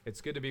It's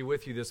good to be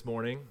with you this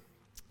morning.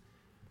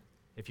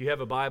 If you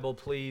have a Bible,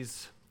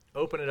 please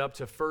open it up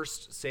to 1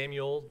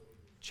 Samuel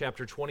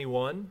chapter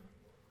 21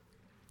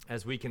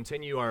 as we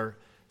continue our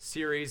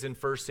series in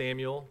 1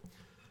 Samuel.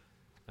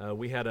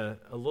 We had a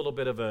little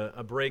bit of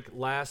a break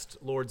last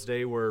Lord's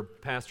Day where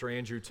Pastor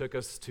Andrew took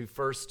us to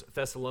 1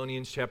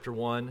 Thessalonians chapter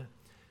 1. I'm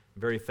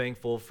very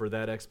thankful for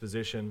that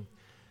exposition.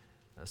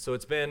 So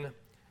it's been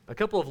a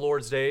couple of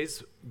Lord's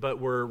Days, but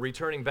we're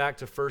returning back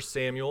to 1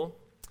 Samuel.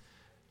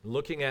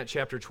 Looking at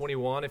chapter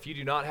 21, if you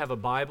do not have a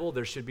Bible,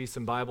 there should be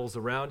some Bibles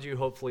around you,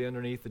 hopefully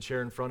underneath the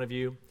chair in front of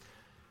you.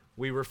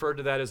 We refer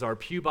to that as our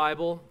Pew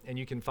Bible, and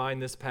you can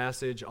find this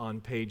passage on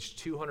page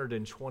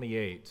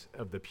 228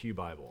 of the Pew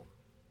Bible.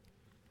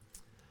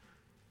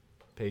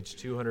 Page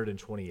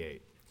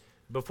 228.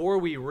 Before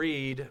we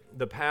read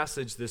the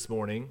passage this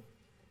morning,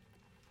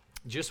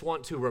 just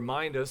want to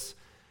remind us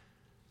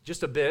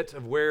just a bit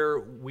of where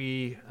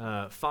we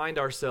find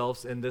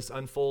ourselves in this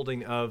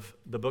unfolding of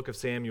the book of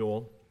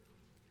Samuel.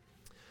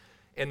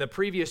 In the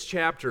previous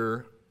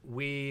chapter,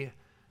 the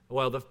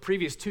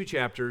previous two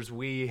chapters,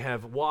 we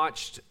have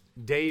watched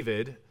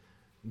David,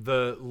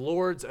 the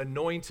Lord's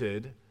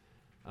anointed,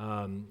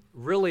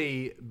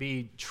 really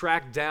be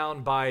tracked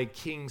down by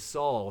King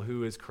Saul,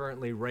 who is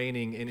currently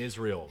reigning in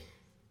Israel.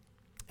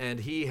 And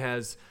he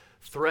has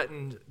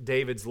threatened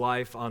David's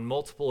life on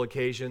multiple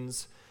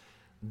occasions.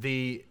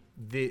 The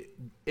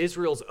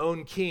Israel's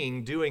own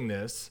king doing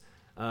this,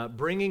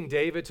 bringing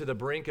David to the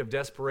brink of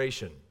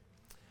desperation.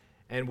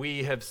 And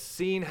we have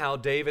seen how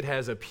David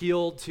has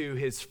appealed to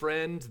his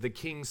friend, the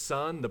king's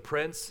son, the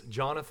prince,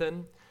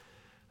 Jonathan,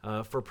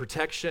 for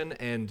protection,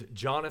 and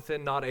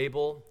Jonathan not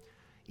able,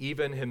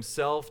 even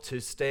himself, to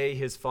stay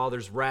his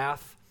father's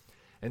wrath.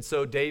 And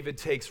so David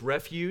takes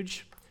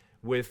refuge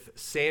with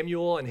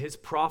Samuel and his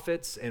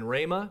prophets in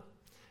Ramah,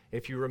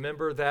 if you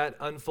remember that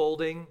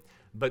unfolding.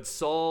 But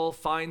Saul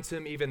finds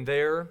him even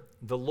there.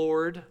 The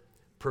Lord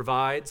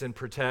provides and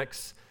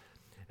protects.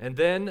 And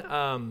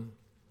then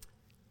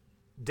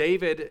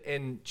David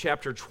in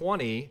chapter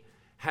 20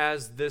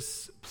 has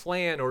this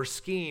plan or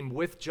scheme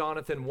with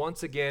Jonathan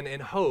once again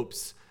in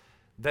hopes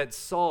that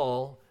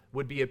Saul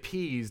would be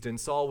appeased and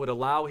Saul would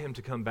allow him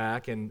to come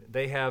back. And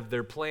they have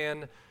their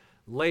plan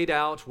laid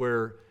out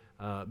where,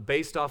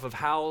 based off of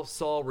how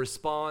Saul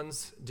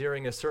responds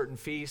during a certain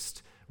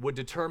feast, would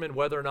determine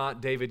whether or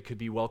not David could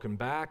be welcomed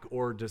back,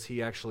 or does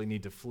he actually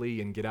need to flee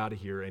and get out of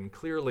here. And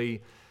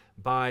clearly,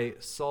 by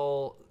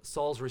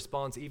Saul's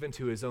response even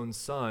to his own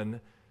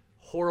son,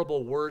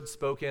 horrible words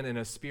spoken and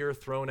a spear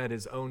thrown at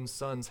his own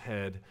son's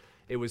head,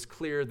 it was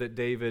clear that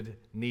David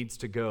needs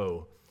to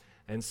go.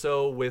 And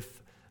so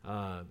with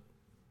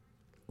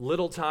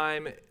little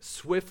time,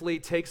 swiftly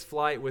takes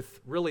flight with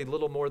really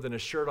little more than a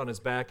shirt on his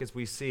back, as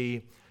we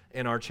see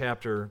in our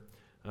chapter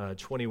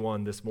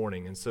 21 this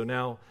morning. And so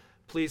now,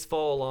 please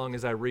follow along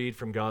as I read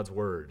from God's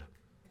word.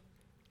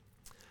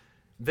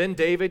 Then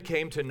David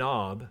came to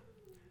Nob,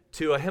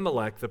 to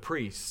Ahimelech the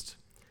priest.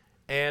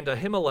 And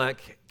Ahimelech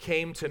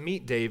came to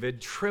meet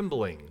David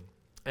trembling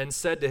and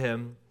said to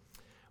him,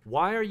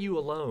 "Why are you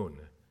alone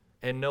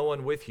and no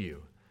one with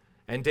you?"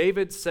 And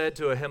David said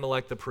to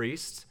Ahimelech the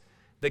priest,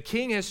 "The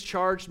king has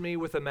charged me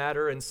with a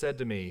matter and said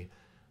to me,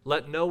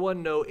 'Let no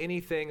one know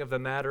anything of the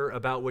matter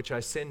about which I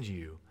send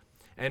you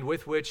and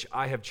with which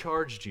I have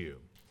charged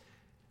you.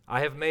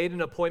 I have made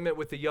an appointment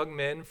with the young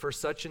men for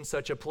such and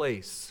such a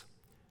place.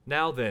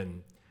 Now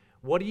then,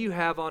 what do you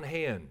have on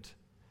hand?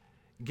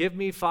 Give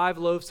me 5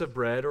 loaves of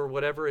bread, or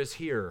whatever is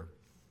here."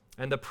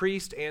 And the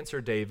priest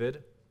answered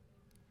David,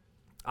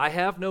 "I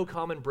have no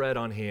common bread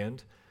on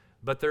hand,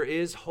 but there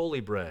is holy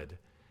bread,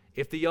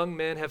 if the young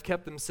men have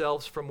kept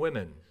themselves from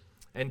women."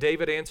 And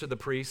David answered the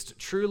priest,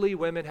 "Truly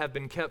women have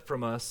been kept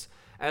from us,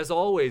 as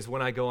always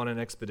when I go on an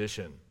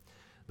expedition.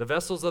 The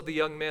vessels of the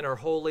young men are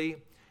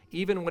holy,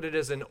 even when it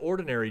is an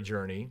ordinary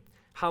journey.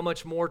 How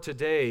much more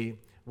today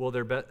will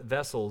their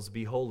vessels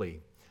be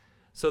holy?"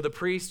 So the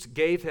priest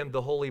gave him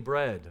the holy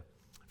bread.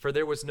 For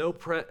there was no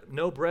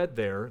bread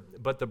there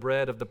but the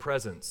bread of the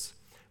presence,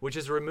 which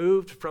is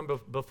removed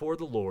from before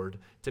the Lord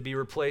to be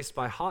replaced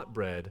by hot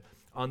bread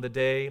on the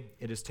day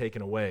it is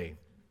taken away.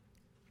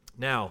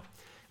 Now,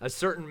 a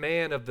certain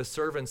man of the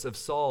servants of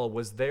Saul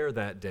was there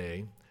that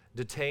day,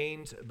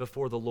 detained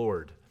before the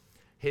Lord.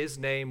 His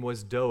name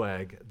was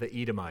Doeg the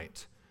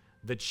Edomite,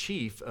 the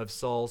chief of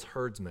Saul's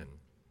herdsmen.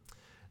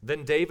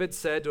 Then David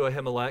said to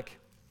Ahimelech,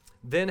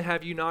 "Then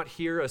have you not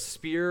here a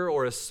spear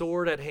or a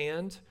sword at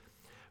hand?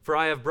 For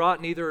I have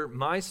brought neither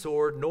my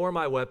sword nor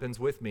my weapons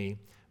with me,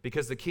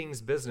 because the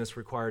king's business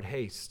required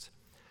haste."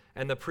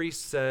 And the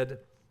priest said,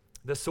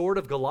 "The sword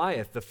of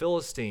Goliath, the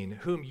Philistine,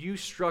 whom you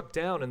struck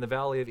down in the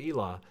valley of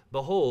Elah,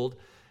 behold,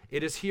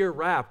 it is here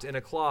wrapped in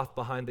a cloth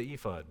behind the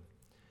ephod.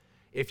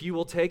 If you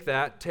will take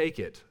that, take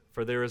it,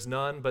 for there is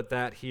none but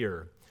that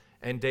here."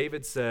 And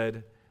David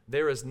said,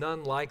 "There is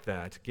none like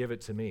that, give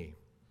it to me."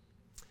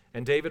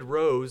 And David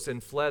rose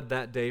and fled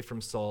that day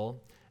from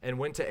Saul, and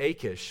went to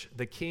Achish,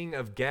 the king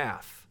of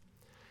Gath.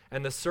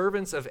 And the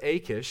servants of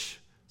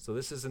Achish, so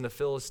this is in the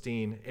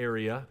Philistine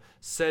area,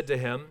 said to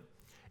him,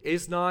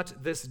 Is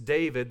not this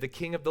David, the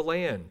king of the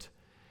land?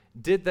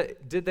 Did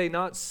they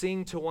not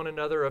sing to one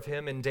another of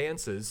him in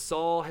dances?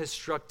 Saul has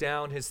struck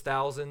down his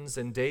thousands,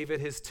 and David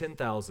his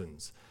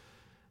 10,000s.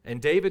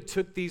 And David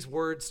took these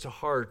words to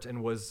heart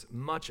and was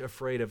much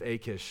afraid of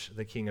Achish,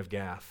 the king of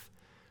Gath.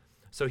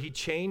 So he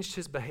changed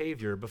his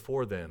behavior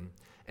before them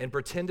and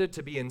pretended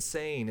to be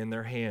insane in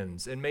their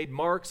hands, and made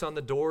marks on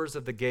the doors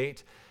of the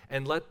gate,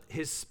 and let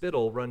his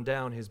spittle run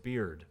down his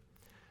beard.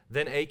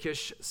 Then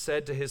Achish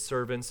said to his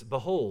servants,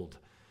 "Behold,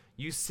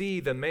 you see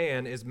the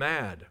man is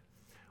mad.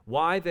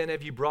 Why then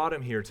have you brought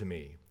him here to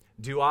me?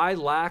 Do I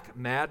lack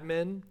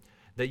madmen,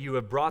 that you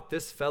have brought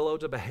this fellow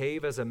to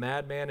behave as a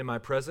madman in my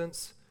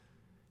presence?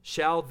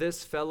 Shall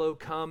this fellow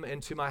come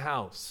into my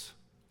house?"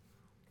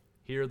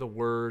 Hear the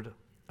word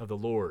of the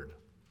Lord.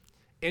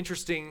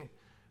 Interesting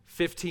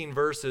 15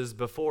 verses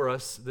before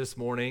us this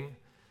morning.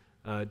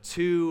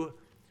 Two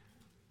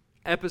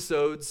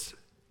episodes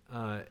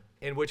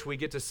in which we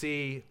get to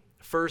see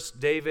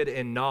first David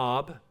and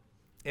Nob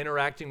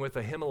interacting with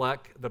Ahimelech,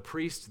 the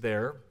priest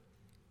there,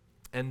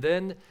 and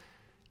then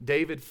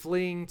David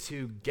fleeing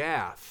to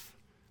Gath,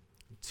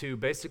 to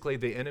basically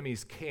the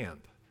enemy's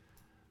camp.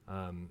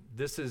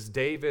 This is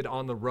David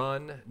on the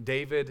run,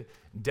 David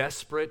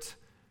desperate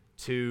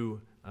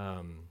to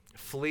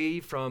flee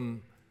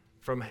from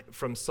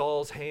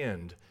Saul's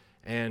hand.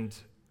 And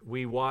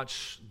we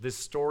watch this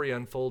story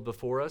unfold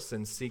before us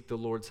and seek the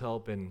Lord's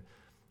help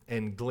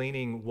in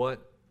gleaning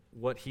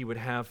what he would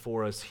have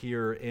for us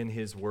here in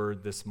his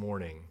word this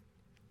morning.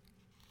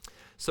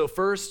 So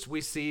first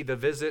we see the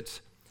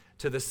visit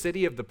to the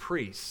city of the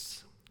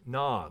priests,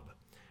 Nob,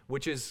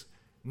 which is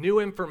new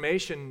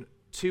information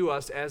to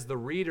us as the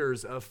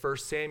readers of 1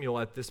 Samuel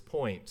at this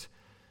point.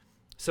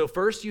 So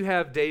first you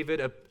have David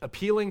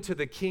appealing to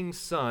the king's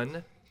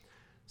son.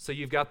 So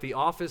you've got the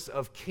office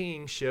of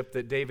kingship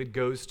that David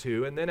goes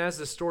to. And then as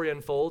the story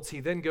unfolds,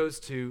 he then goes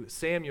to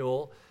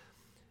Samuel,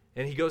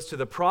 and he goes to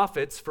the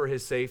prophets for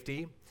his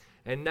safety.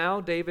 And now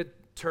David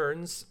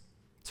turns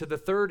to the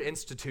third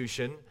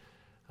institution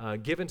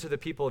given to the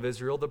people of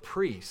Israel, the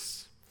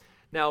priests.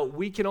 Now,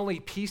 we can only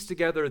piece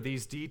together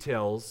these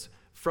details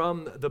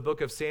from the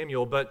book of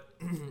Samuel, but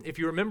if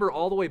you remember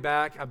all the way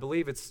back, I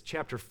believe it's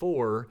chapter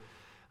 4,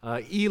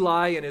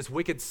 Eli and his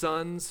wicked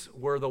sons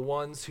were the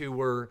ones who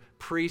were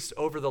priests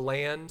over the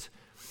land,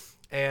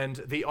 and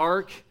the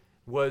ark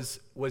was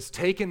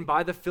taken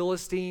by the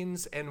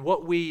Philistines. And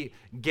what we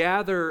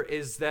gather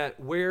is that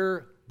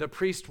where the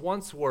priests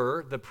once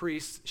were, the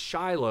priest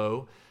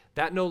Shiloh,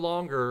 that no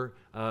longer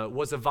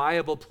was a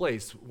viable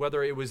place.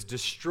 Whether it was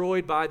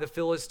destroyed by the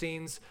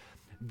Philistines,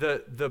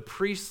 the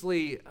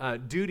priestly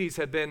duties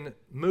had been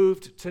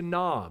moved to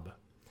Nob.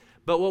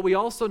 But what we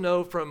also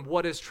know from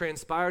what has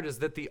transpired is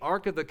that the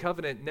Ark of the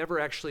Covenant never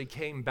actually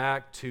came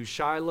back to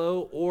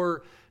Shiloh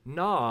or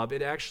Nob.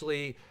 It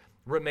actually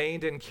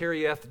remained in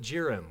Kiriath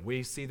Jearim.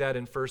 We see that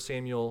in 1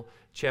 Samuel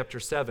chapter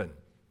 7.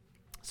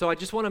 So I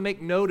just want to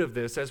make note of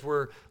this as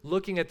we're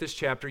looking at this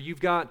chapter. You've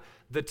got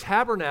the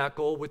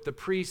tabernacle with the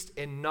priest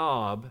in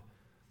Nob,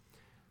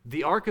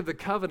 the Ark of the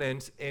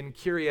Covenant in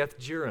Kiriath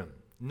Jearim,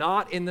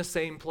 not in the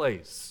same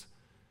place.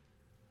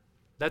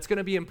 That's going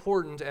to be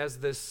important as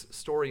this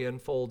story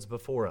unfolds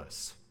before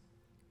us.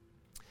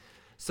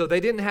 So they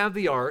didn't have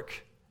the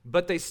ark,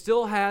 but they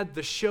still had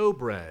the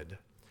showbread,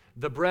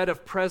 the bread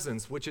of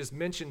presence, which is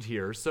mentioned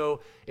here.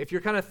 So if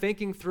you're kind of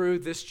thinking through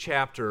this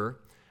chapter,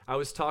 I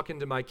was talking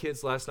to my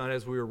kids last night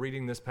as we were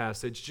reading this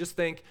passage. Just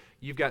think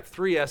you've got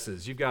three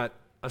S's. You've got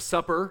a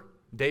supper,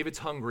 David's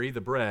hungry, the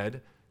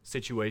bread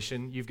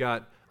situation. You've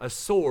got a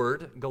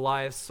sword,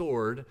 Goliath's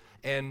sword,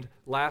 and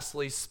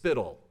lastly,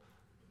 spittle.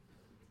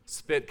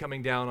 Spit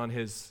coming down on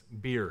his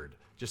beard.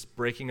 Just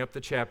breaking up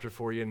the chapter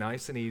for you,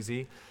 nice and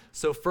easy.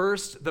 So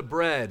first, the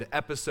bread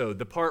episode,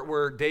 the part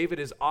where David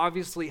is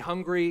obviously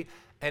hungry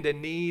and in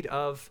need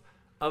of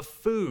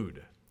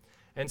food.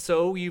 And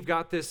so you've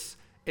got this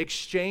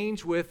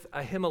exchange with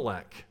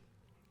Ahimelech.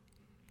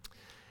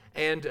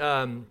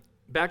 And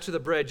back to the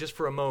bread just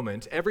for a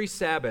moment. Every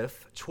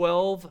Sabbath,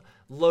 12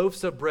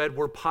 loaves of bread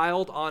were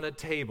piled on a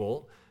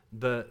table,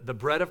 the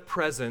bread of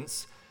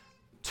presence,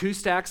 2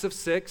 stacks of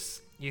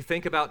 6. You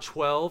think about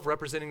 12,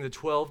 representing the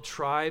 12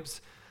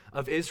 tribes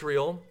of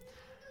Israel,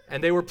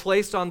 and they were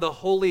placed on the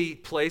holy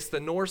place, the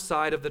north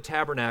side of the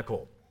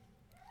tabernacle.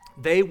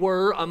 They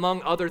were,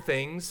 among other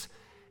things,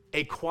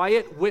 a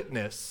quiet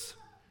witness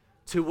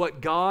to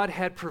what God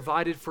had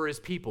provided for his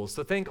people.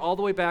 So think all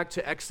the way back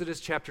to Exodus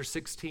chapter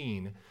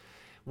 16.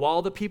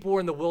 While the people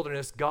were in the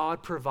wilderness,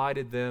 God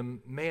provided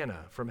them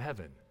manna from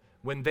heaven.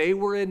 When they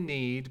were in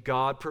need,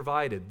 God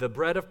provided. The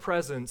bread of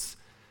presence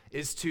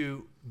is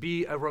to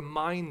be a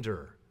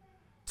reminder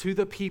to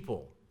the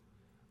people.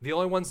 The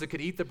only ones that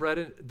could eat the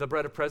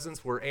bread of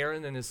presence were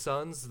Aaron and his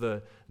sons,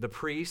 the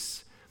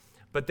priests.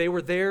 But they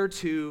were there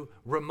to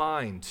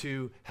remind,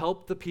 to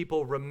help the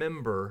people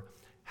remember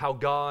how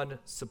God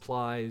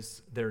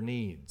supplies their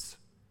needs.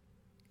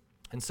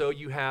 And so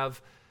you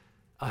have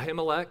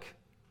Ahimelech,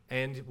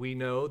 and we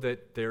know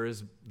that there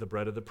is the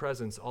bread of the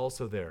presence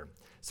also there.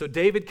 So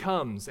David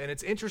comes, and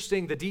it's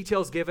interesting the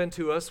details given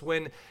to us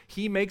when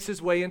he makes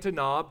his way into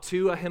Nob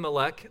to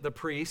Ahimelech, the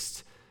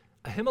priest.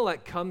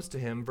 Ahimelech comes to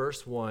him,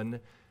 verse 1,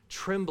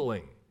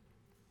 trembling.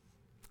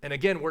 And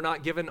again, we're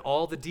not given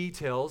all the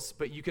details,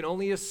 but you can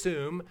only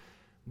assume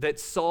that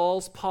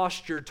Saul's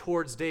posture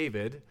towards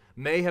David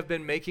may have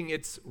been making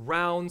its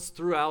rounds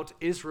throughout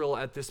Israel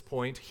at this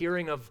point,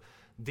 hearing of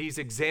these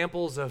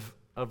examples of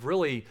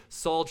really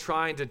Saul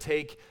trying to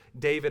take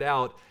David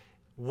out.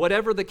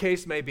 Whatever the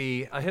case may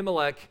be,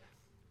 Ahimelech,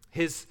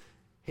 his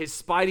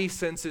spidey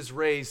senses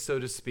raised, so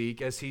to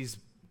speak, as he's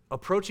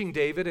approaching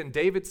David, and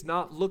David's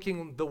not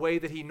looking the way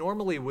that he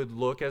normally would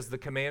look as the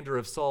commander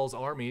of Saul's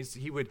armies.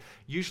 He would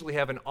usually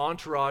have an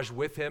entourage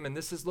with him, and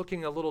this is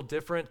looking a little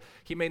different.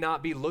 He may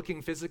not be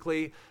looking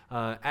physically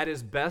at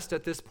his best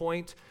at this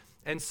point,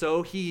 and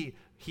so he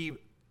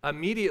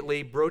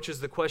immediately broaches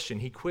the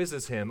question. He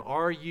quizzes him,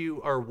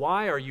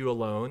 why are you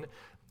alone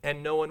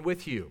and no one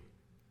with you?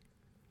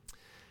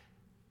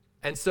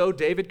 And so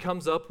David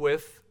comes up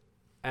with,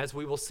 as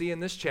we will see in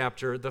this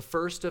chapter, the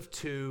first of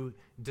two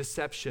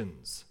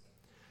deceptions.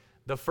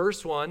 The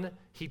first one,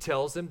 he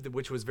tells him,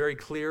 which was very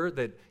clear,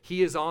 that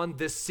he is on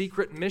this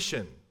secret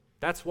mission.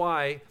 That's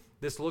why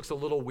this looks a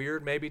little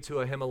weird maybe to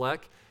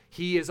Ahimelech.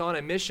 He is on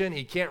a mission.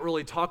 He can't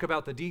really talk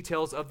about the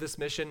details of this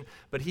mission,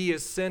 but he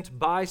is sent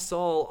by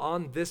Saul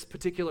on this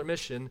particular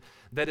mission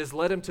that has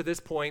led him to this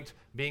point,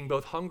 being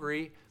both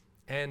hungry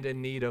and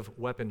in need of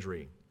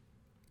weaponry.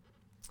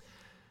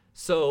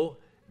 So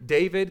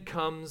David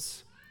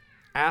comes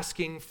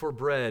asking for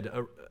bread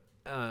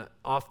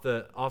off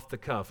the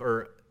cuff,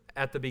 or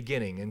at the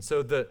beginning. And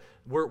so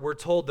we're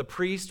told the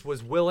priest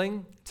was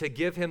willing to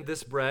give him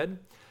this bread,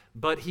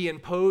 but he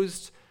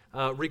imposed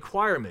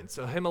requirements.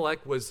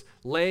 Ahimelech was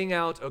laying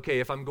out, okay,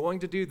 if I'm going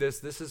to do this,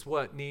 this is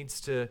what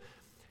needs to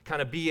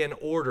kind of be in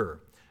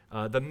order.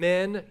 The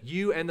men,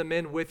 you and the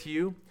men with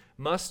you,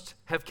 must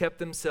have kept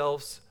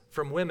themselves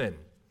from women.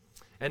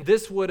 And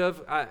this would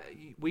have,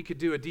 we could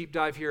do a deep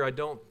dive here. I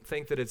don't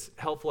think that it's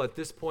helpful at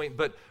this point,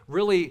 but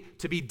really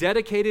to be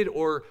dedicated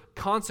or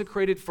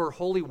consecrated for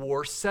holy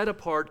war, set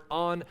apart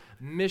on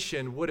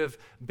mission, would have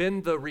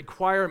been the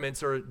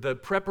requirements or the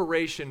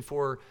preparation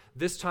for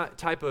this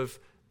type of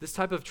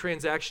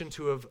transaction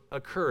to have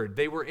occurred.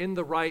 They were in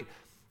the right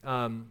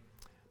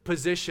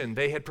position.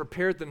 They had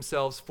prepared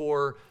themselves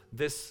for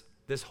this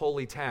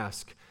holy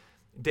task.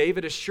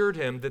 David assured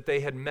him that they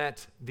had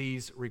met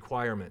these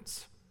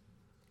requirements.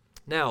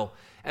 Now,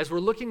 as we're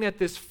looking at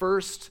this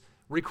first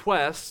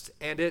request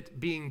and it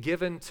being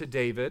given to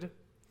David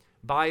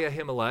by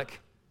Ahimelech,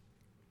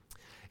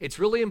 it's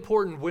really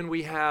important when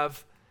we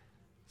have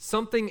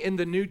something in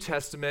the New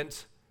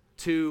Testament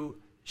to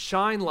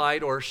shine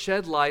light or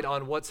shed light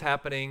on what's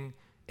happening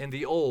in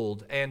the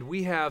Old. And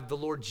we have the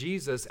Lord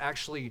Jesus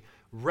actually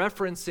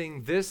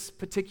referencing this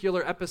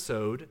particular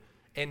episode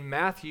in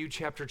Matthew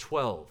chapter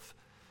 12.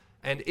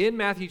 And in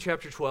Matthew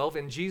chapter 12,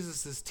 in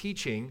Jesus'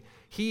 teaching,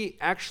 he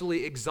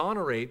actually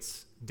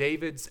exonerates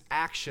David's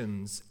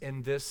actions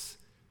in this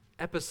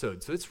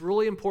episode. So it's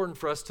really important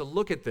for us to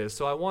look at this.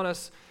 So I want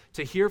us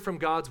to hear from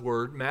God's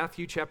word,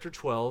 Matthew chapter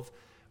 12,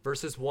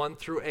 verses 1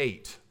 through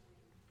 8.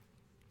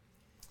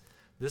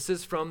 This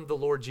is from the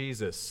Lord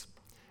Jesus.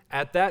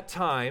 At that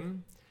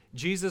time,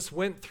 Jesus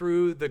went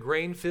through the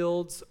grain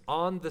fields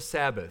on the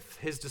Sabbath.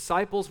 His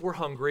disciples were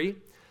hungry,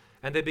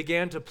 and they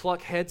began to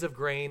pluck heads of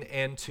grain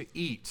and to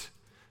eat.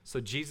 So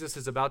Jesus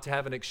is about to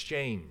have an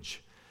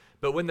exchange.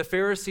 But when the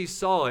Pharisees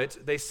saw it,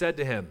 they said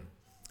to him,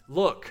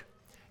 "Look,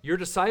 your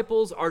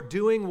disciples are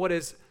doing what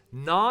is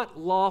not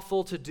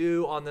lawful to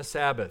do on the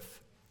Sabbath."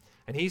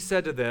 And he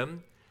said to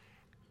them,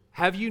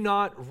 "Have you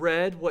not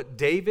read what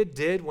David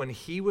did when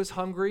he was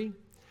hungry,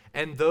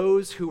 and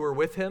those who were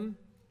with him?"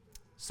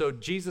 So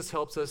Jesus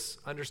helps us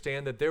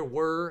understand that there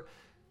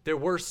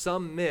were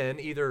some men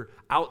either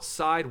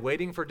outside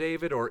waiting for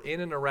David or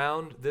in and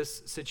around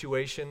this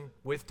situation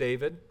with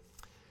David.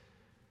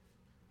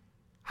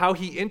 How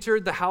he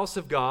entered the house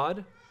of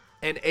God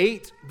and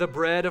ate the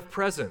bread of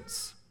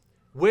presence,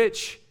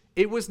 which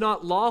it was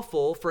not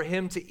lawful for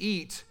him to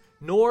eat,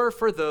 nor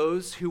for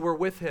those who were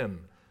with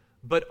him,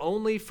 but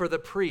only for the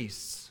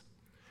priests.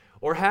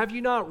 Or have you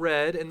not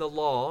read in the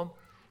law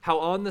how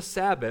on the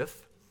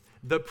Sabbath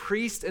the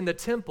priest in the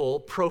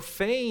temple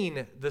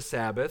profane the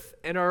Sabbath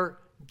and are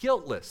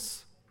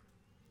guiltless?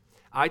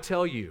 I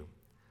tell you,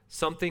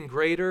 something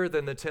greater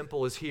than the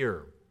temple is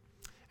here.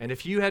 And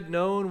if you had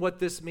known what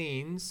this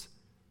means,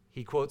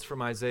 he quotes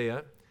from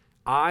Isaiah,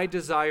 "I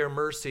desire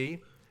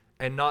mercy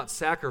and not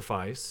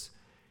sacrifice,"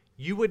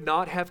 you would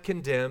not have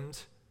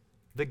condemned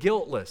the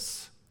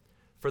guiltless,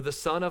 for the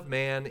Son of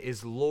Man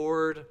is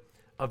Lord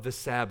of the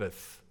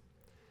Sabbath.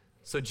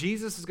 So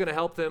Jesus is going to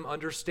help them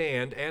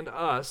understand, and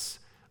us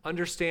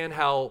understand,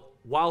 how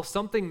while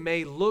something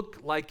may look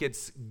like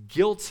it's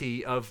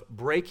guilty of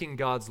breaking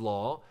God's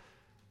law,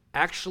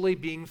 actually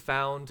being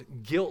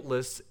found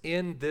guiltless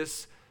in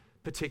this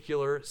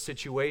particular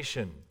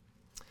situation.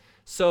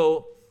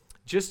 So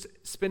just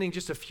spending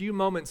just a few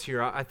moments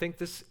here, I think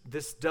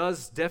this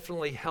does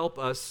definitely help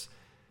us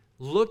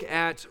look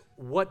at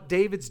what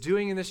David's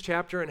doing in this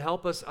chapter and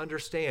help us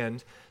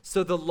understand.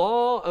 So the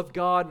law of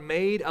God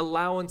made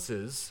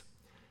allowances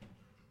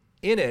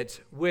in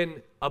it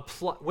when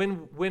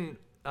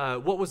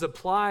what was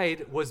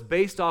applied was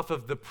based off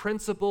of the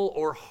principle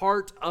or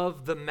heart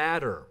of the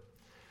matter.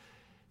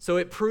 So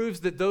it proves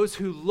that those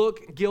who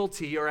look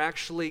guilty are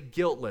actually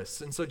guiltless.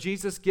 And so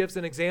Jesus gives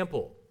an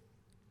example,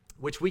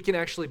 which we can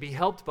actually be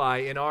helped by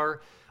in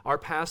our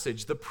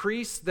passage. The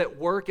priests that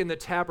work in the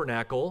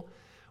tabernacle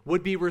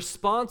would be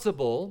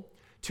responsible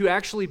to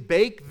actually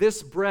bake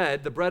this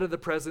bread, the bread of the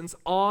presence,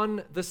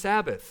 on the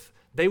Sabbath.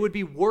 They would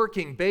be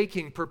working,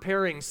 baking,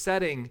 preparing,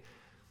 setting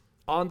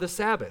on the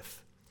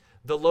Sabbath.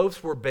 The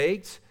loaves were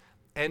baked,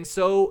 and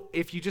so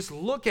if you just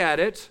look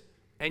at it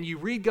and you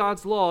read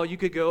God's law, you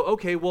could go,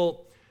 okay,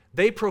 well,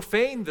 they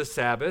profaned the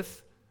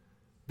Sabbath.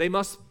 They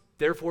must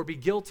therefore be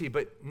guilty.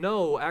 But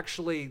no,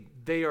 actually,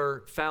 they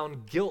are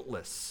found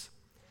guiltless.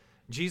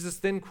 Jesus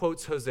then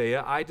quotes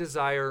Hosea, I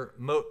desire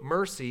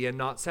mercy and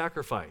not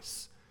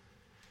sacrifice.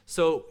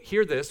 So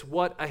hear this,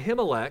 what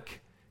Ahimelech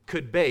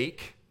could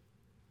bake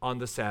on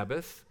the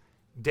Sabbath,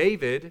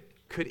 David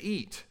could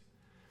eat.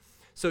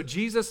 So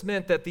Jesus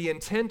meant that the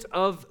intent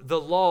of the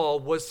law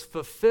was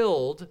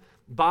fulfilled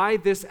by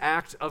this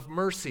act of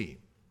mercy.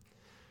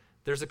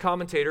 There's a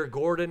commentator,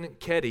 Gordon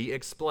Keddy,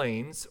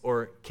 explains,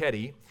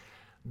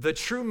 the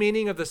true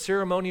meaning of the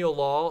ceremonial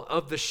law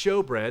of the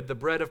showbread, the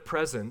bread of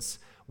presence,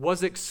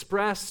 was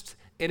expressed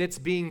in its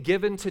being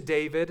given to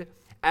David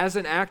as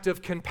an act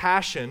of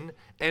compassion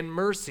and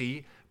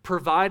mercy,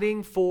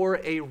 providing for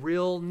a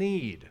real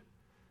need.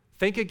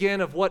 Think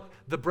again of what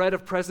the bread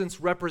of presence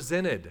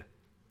represented.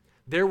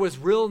 There was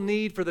real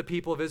need for the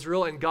people of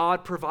Israel, and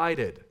God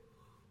provided.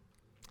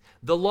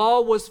 The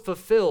law was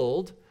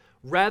fulfilled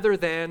rather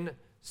than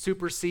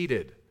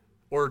superseded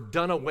or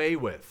done away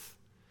with.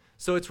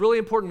 So it's really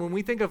important when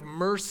we think of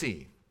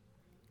mercy.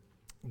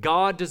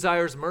 God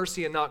desires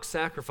mercy and not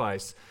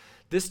sacrifice.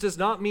 This does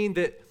not mean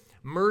that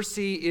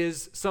mercy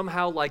is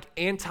somehow like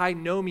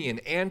antinomian,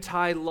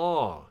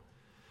 anti-law.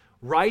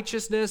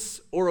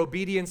 Righteousness or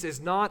obedience is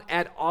not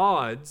at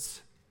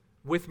odds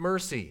with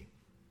mercy.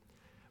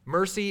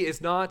 Mercy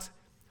is not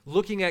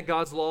looking at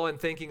God's law and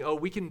thinking, oh,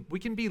 we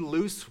can be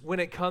loose when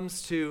it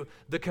comes to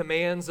the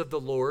commands of the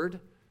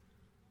Lord.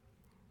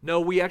 No,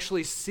 we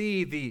actually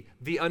see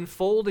the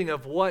unfolding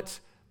of what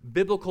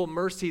biblical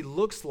mercy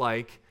looks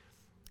like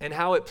and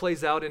how it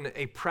plays out in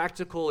a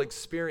practical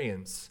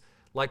experience,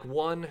 like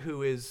one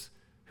who is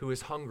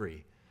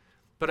hungry.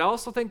 But I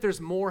also think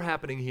there's more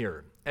happening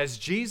here. As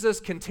Jesus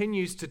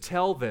continues to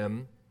tell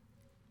them,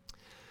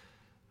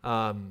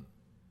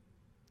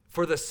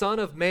 for the Son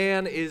of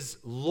Man is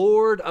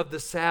Lord of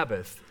the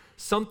Sabbath,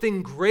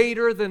 something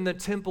greater than the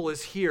temple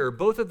is here.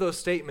 Both of those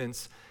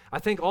statements, I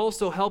think,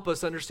 also help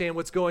us understand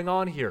what's going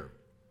on here.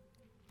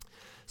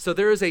 So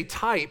there is a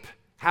type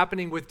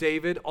happening with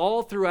David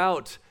all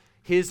throughout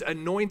his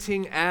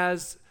anointing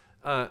as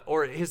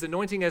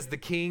the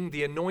king,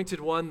 the anointed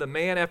one, the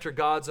man after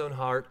God's own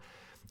heart.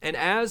 And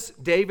as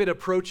David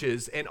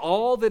approaches, and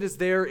all that is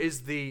there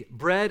is the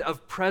bread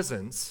of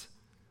presence,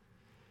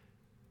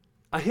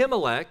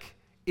 Ahimelech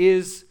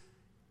is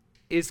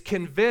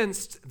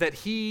convinced that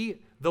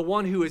he, the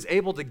one who is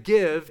able to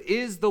give,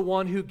 is the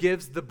one who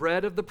gives the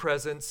bread of the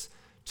presence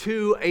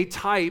to a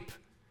type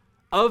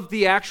of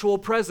the actual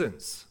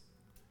presence.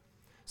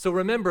 So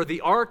remember,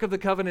 the Ark of the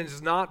Covenant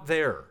is not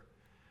there,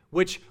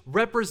 which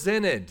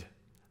represented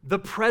the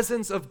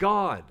presence of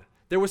God.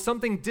 There was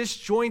something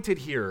disjointed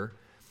here,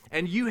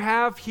 and you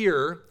have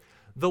here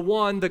the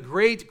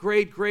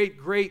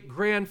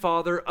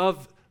great-great-great-great-grandfather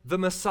of the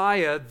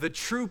Messiah, the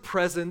true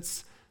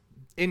presence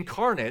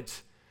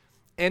incarnate.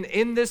 And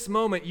in this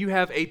moment, you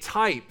have a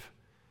type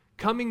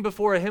coming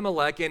before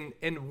Ahimelech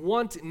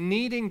and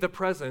needing the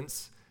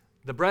presence,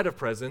 the bread of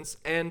presence,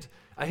 and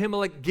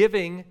Ahimelech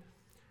giving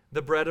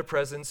the bread of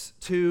presence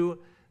to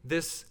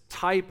this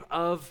type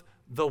of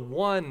the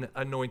one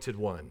anointed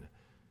one,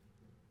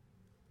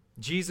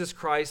 Jesus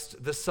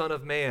Christ, the Son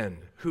of Man,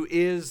 who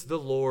is the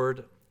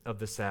Lord of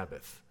the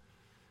Sabbath.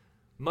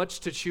 Much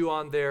to chew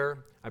on there.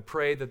 I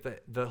pray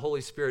that the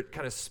Holy Spirit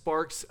kind of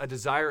sparks a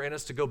desire in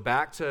us to go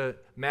back to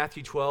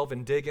Matthew 12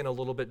 and dig in a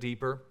little bit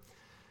deeper.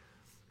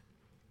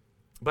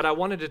 But I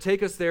wanted to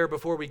take us there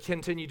before we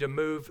continue to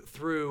move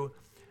through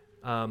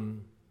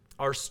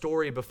our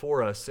story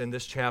before us in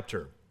this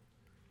chapter.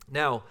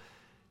 Now,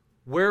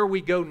 where we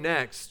go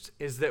next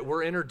is that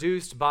we're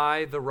introduced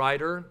by the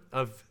writer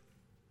of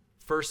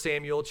 1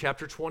 Samuel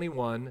chapter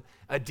 21,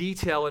 a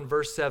detail in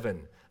verse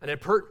 7, an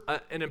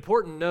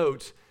important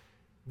note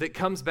that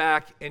comes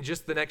back in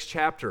just the next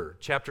chapter,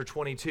 chapter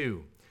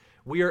 22.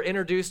 We are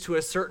introduced to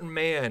a certain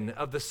man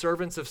of the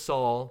servants of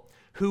Saul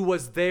who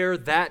was there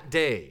that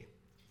day.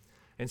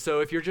 And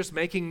so if you're just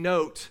making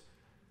note,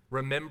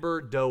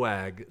 remember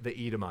Doeg the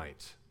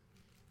Edomite,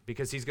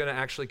 because he's going to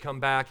actually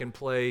come back and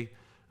play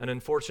an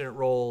unfortunate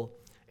role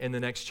in the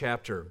next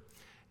chapter.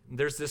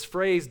 There's this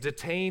phrase,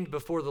 detained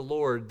before the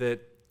Lord,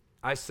 that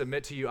I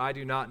submit to you, I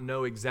do not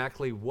know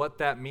exactly what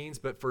that means,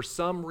 but for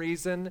some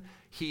reason,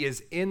 he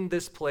is in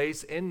this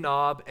place in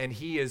Nob, and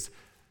he is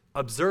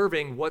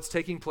observing what's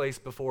taking place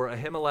before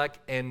Ahimelech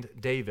and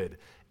David.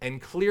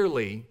 And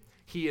clearly,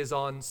 he is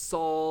on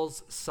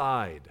Saul's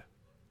side.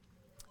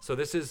 So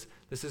this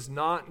is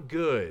not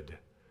good,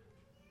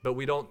 but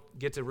we don't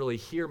get to really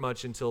hear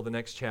much until the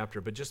next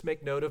chapter. But just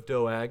make note of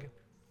Doeg.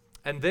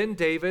 And then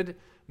David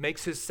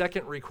makes his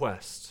second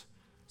request.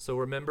 So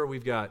remember,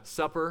 we've got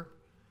supper,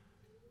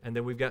 and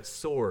then we've got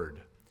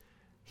sword.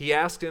 He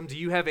asked him, do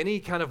you have any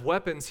kind of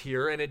weapons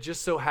here? And it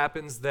just so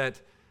happens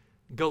that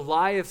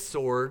Goliath's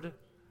sword,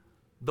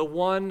 the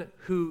one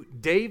who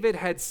David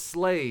had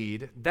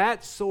slayed,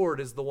 that sword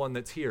is the one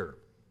that's here.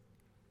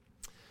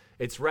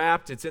 It's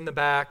wrapped, it's in the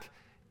back,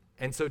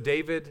 and so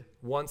David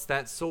wants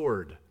that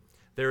sword.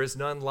 There is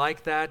none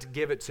like that,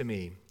 give it to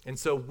me. And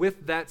so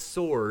with that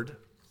sword,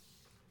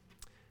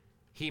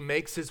 he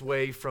makes his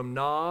way from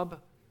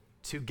Nob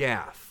to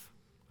Gath.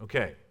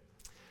 Okay.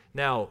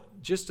 Now,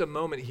 just a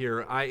moment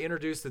here, I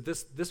introduced that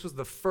this was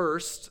the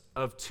first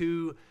of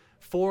two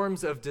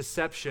forms of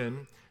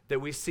deception that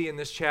we see in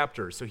this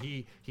chapter. So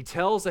he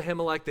tells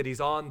Ahimelech that he's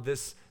on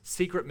this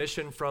secret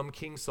mission from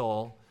King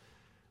Saul,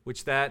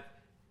 which that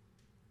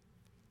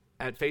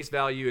at face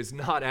value is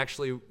not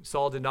actually,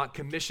 Saul did not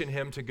commission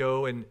him to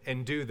go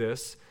and do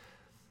this.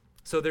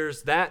 So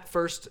there's that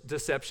first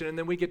deception, and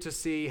then we get to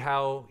see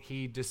how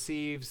he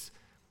deceives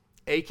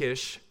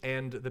Achish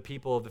and the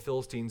people of the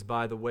Philistines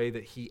by the way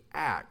that he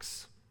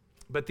acts.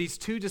 But these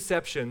two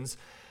deceptions,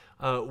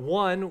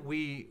 one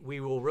we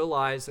will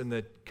realize in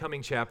the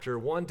coming chapter,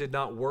 one did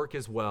not work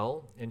as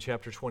well in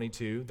chapter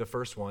 22, the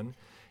first one.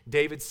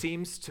 David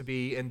seems to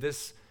be, in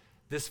this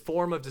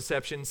form of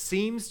deception,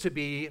 seems to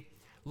be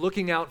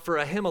looking out for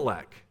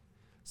Ahimelech.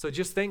 So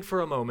just think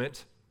for a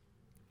moment.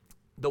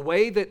 The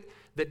way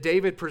that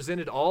David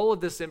presented all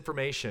of this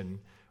information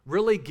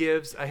really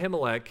gives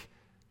Ahimelech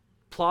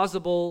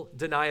plausible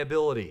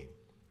deniability.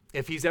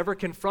 If he's ever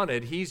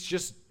confronted, he's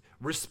just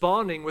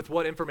responding with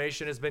what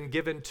information has been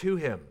given to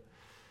him.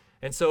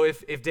 And so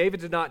if David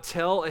did not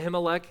tell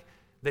Ahimelech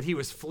that he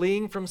was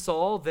fleeing from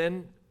Saul,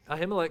 then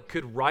Ahimelech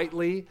could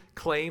rightly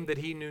claim that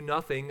he knew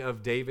nothing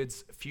of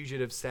David's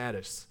fugitive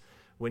status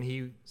when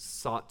he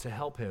sought to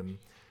help him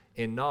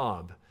in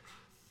Nob.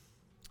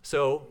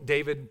 So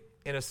David,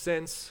 in a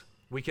sense,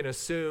 we can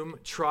assume,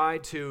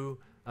 tried to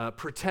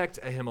protect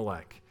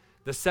Ahimelech.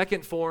 The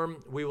second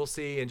form, we will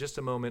see in just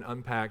a moment,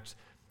 unpacked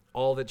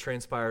all that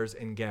transpires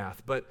in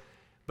Gath. But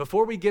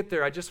before we get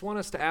there, I just want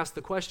us to ask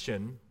the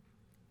question.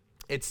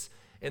 It's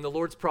in the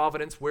Lord's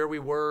providence where we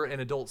were in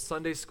adult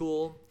Sunday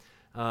school,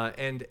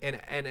 and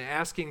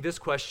asking this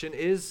question,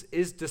 is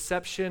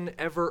deception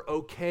ever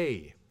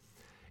okay?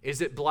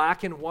 Is it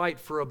black and white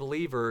for a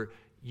believer?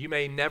 You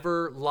may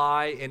never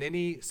lie in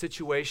any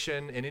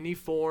situation, in any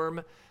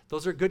form.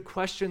 Those are good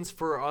questions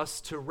for us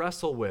to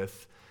wrestle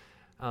with.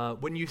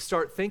 When you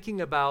start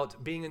thinking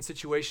about being in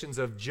situations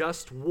of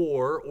just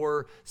war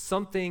or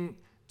something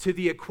to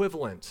the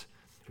equivalent,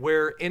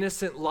 where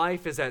innocent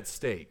life is at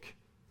stake,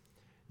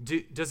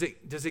 does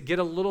it get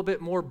a little bit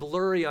more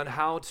blurry on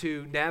how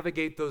to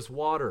navigate those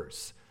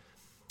waters?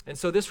 And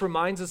so this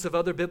reminds us of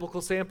other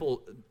biblical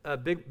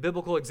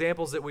biblical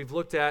examples that we've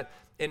looked at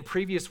in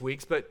previous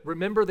weeks. But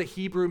remember the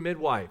Hebrew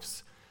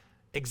midwives.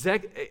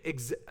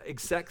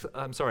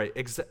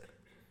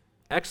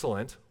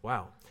 Excellent.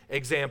 Wow.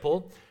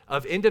 Example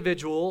of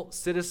individual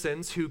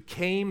citizens who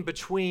came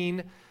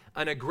between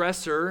an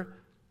aggressor,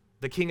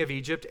 the king of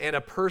Egypt, and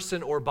a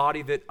person or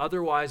body that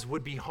otherwise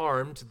would be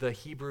harmed, the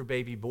Hebrew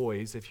baby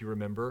boys, if you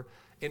remember,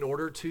 in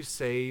order to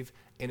save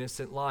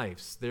innocent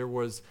lives. There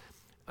was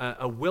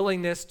a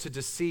willingness to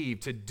deceive,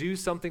 to do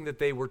something that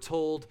they were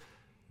told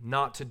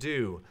not to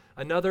do.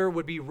 Another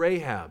would be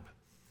Rahab,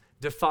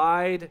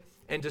 defied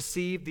and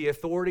deceived the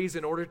authorities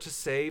in order to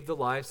save the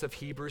lives of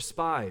Hebrew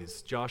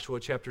spies,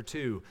 Joshua chapter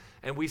 2.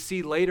 And we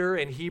see later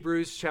in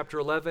Hebrews chapter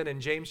 11 and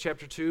James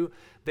chapter 2,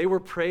 they were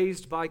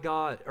praised by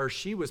God, or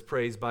she was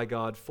praised by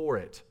God for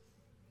it.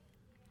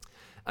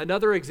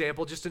 Another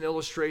example, just an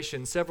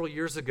illustration, several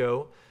years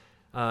ago,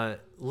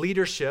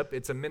 Leadership,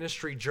 it's a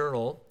ministry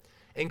journal,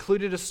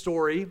 included a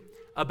story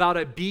about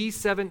a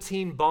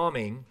B-17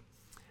 bombing,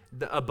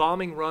 a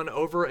bombing run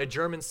over a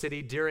German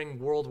city during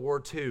World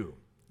War II.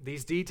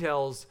 These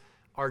details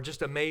are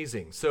just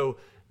amazing. So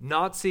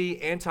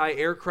Nazi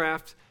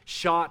anti-aircraft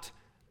shot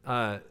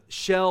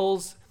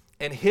shells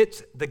and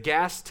hit the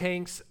gas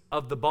tanks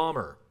of the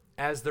bomber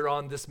as they're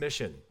on this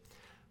mission.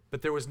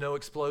 But there was no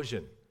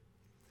explosion.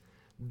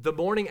 The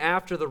morning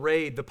after the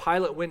raid, the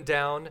pilot went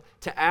down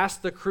to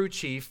ask the crew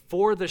chief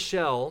for the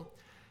shell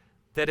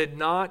that had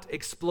not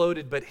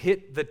exploded but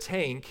hit the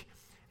tank,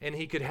 and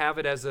he could have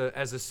it as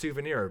a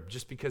souvenir,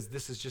 just because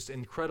this is just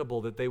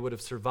incredible that they would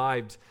have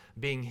survived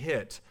being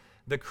hit.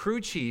 The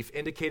crew chief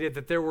indicated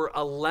that there were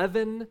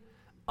 11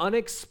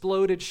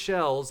 unexploded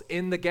shells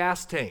in the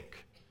gas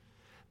tank.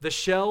 The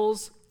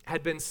shells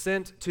had been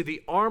sent to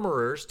the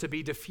armorers to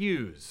be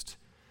diffused.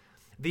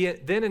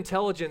 Then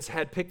intelligence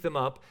had picked them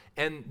up,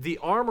 and the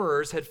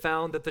armorers had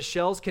found that the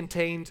shells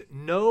contained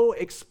no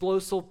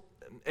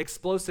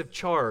explosive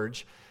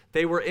charge.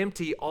 They were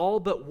empty, all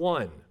but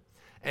one.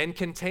 And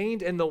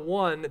contained in the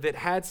one that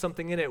had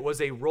something in it was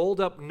a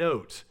rolled-up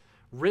note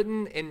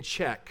written in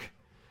Czech.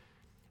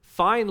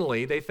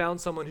 Finally, they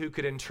found someone who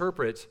could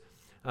interpret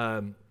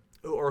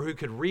or who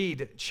could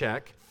read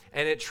Czech,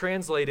 and it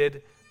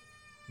translated,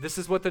 this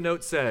is what the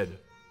note said: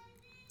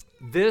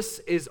 "This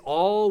is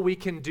all we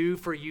can do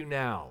for you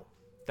now."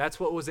 That's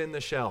what was in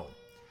the shell.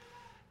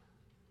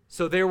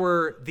 So there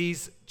were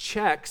these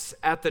Czechs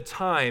at the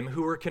time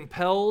who were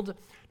compelled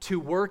to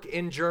work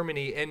in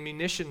Germany in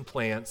munition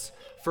plants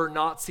for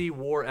Nazi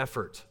war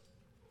effort.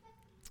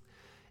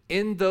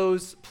 In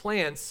those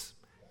plants,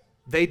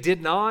 they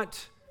did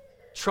not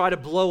try to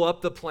blow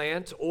up the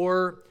plant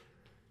or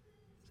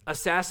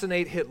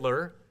assassinate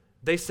Hitler.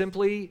 They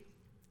simply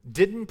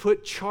didn't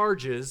put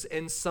charges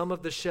in some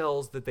of the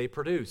shells that they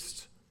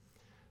produced.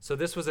 So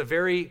this was a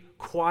very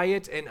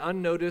quiet and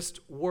unnoticed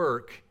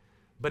work,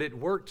 but it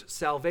worked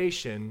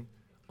salvation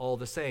all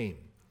the same.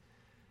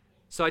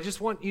 So I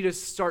just want you to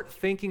start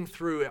thinking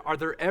through, are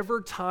there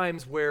ever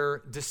times where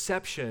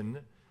deception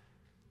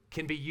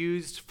can be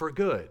used for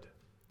good?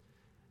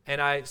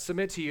 And I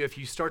submit to you, if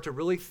you start to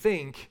really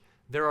think,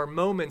 there are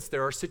moments,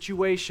 there are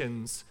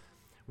situations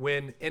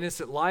when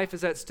innocent life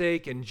is at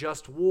stake and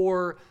just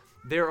war.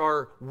 There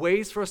are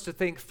ways for us to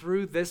think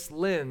through this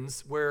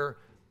lens where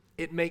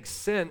it makes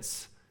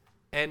sense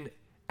and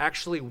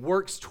actually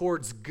works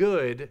towards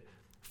good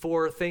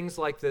for things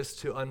like this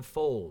to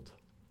unfold.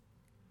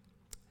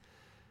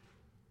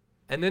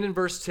 And then in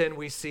verse 10,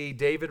 we see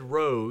David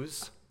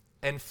rose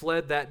and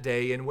fled that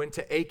day and went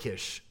to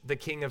Achish, the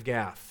king of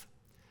Gath.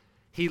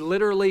 He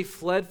literally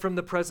fled from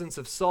the presence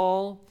of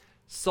Saul.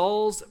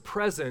 Saul's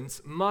presence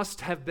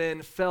must have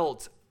been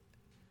felt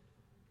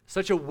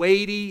such a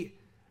weighty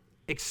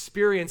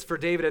experience for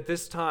David at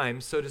this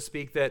time, so to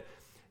speak, that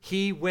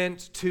he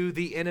went to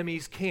the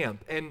enemy's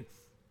camp. And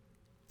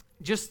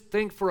just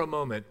think for a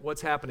moment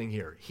what's happening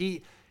here.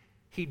 He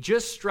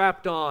just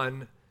strapped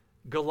on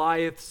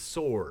Goliath's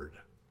sword,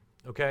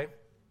 okay?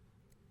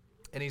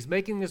 And he's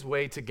making his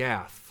way to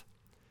Gath.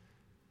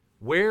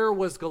 Where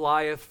was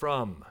Goliath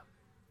from?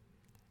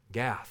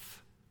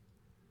 Gath.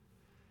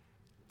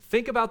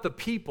 Think about the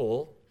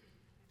people,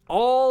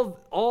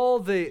 all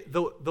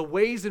the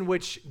ways in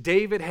which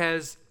David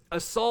has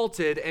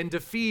assaulted and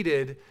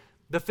defeated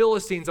the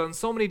Philistines on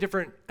so many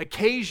different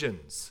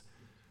occasions.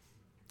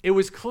 It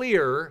was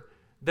clear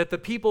that the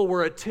people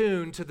were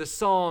attuned to the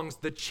songs,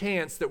 the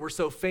chants that were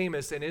so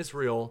famous in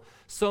Israel,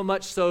 so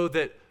much so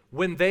that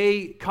when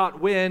they caught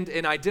wind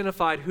and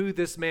identified who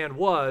this man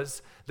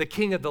was, the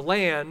king of the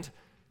land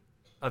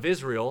of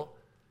Israel,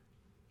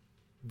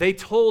 they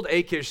told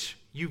Achish,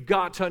 "You've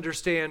got to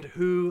understand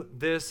who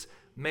this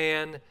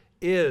man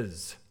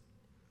is."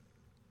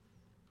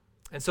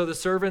 And so the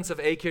servants of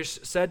Achish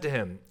said to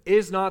him,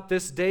 "Is not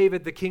this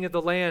David the king of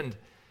the land?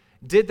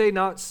 Did they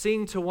not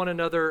sing to one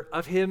another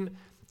of him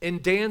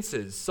in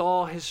dances?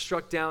 Saul has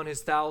struck down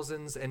his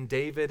thousands and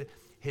David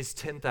his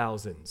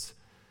 10,000s.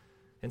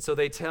 And so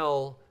they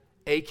tell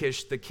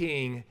Achish the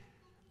king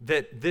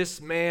that this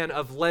man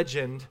of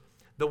legend,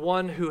 the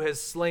one who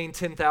has slain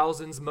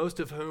 10,000s, most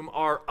of whom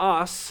are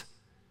us,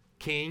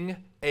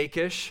 King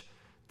Achish,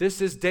 this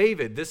is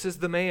David, this is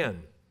the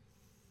man.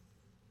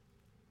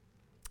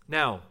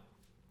 Now,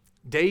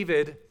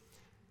 David,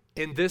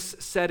 in this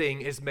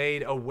setting, is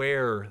made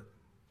aware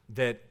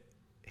that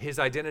his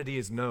identity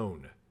is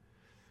known.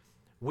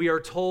 We are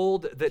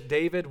told that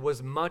David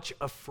was much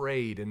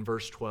afraid in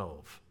verse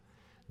 12.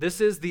 This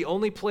is the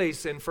only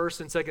place in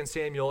 1 and 2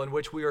 Samuel in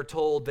which we are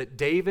told that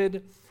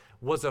David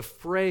was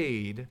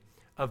afraid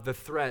of the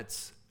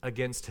threats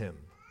against him.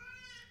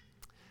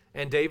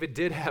 And David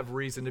did have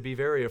reason to be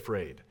very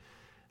afraid.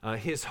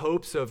 His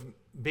hopes of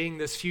being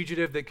this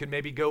fugitive that could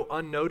maybe go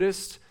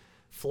unnoticed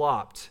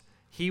flopped.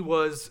 He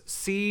was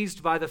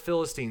seized by the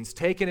Philistines,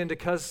 taken into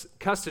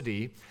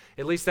custody.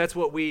 At least that's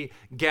what we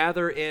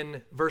gather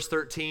in verse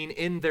 13,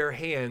 in their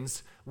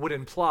hands would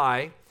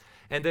imply.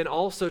 And then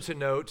also to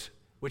note,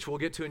 which we'll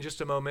get to in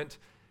just a moment,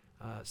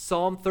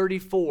 Psalm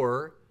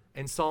 34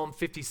 and Psalm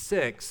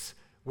 56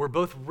 were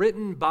both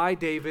written by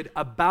David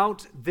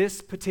about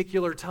this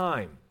particular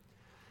time.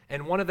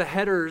 And one of the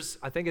headers,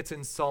 I think it's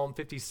in Psalm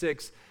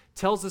 56,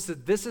 tells us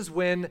that this is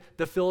when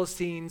the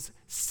Philistines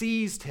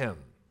seized him.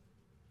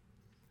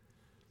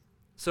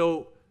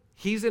 So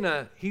he's in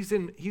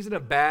a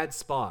bad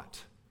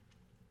spot.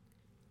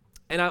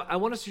 And I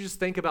want us to just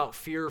think about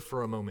fear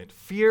for a moment.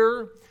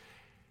 Fear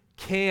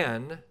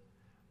can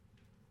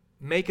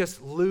make us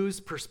lose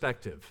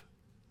perspective.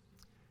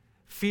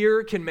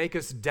 Fear can make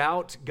us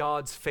doubt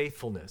God's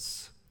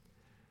faithfulness.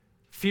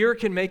 Fear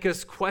can make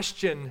us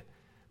question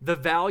the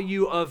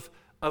value of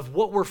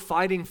what we're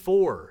fighting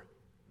for.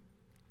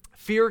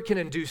 Fear can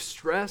induce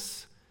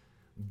stress,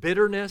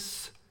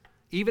 bitterness.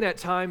 Even at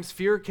times,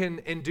 fear can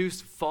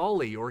induce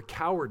folly or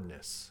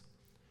cowardice.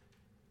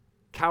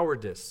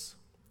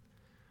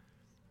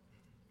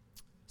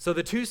 So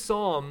the two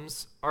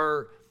Psalms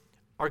are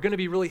going to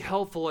be really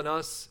helpful in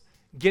us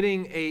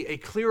getting a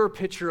clearer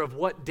picture of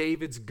what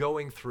David's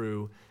going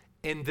through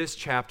in this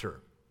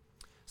chapter.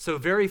 So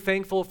very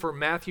thankful for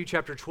Matthew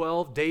chapter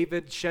 12,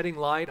 David shedding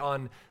light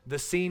on the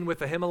scene with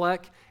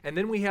Ahimelech. And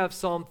then we have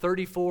Psalm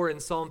 34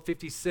 and Psalm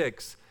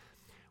 56,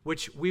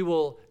 which we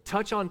will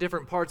touch on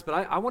different parts.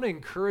 But I want to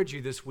encourage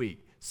you this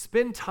week,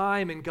 spend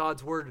time in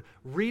God's Word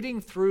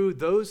reading through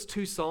those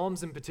two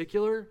Psalms in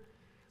particular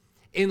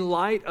in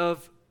light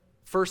of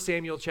 1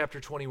 Samuel chapter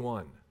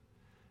 21,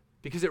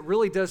 because it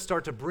really does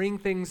start to bring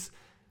things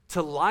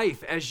to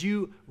life as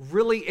you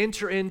really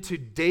enter into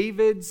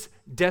David's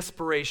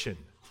desperation.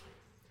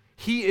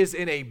 He is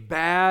in a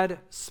bad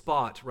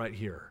spot right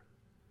here.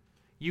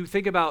 You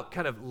think about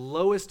kind of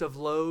lowest of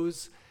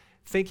lows,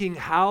 thinking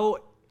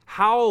how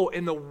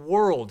in the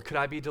world could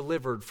I be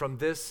delivered from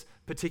this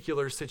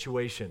particular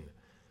situation?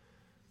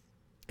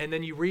 And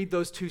then you read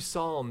those two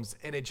Psalms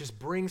and it just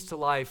brings to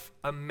life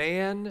a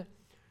man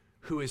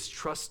who is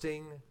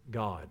trusting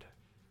God.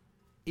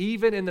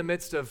 Even in the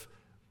midst of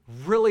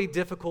really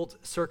difficult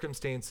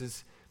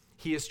circumstances,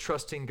 he is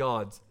trusting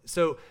God.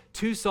 So,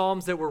 two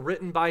Psalms that were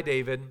written by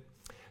David.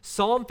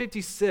 Psalm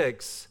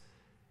 56,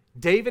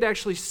 David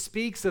actually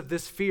speaks of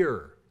this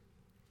fear.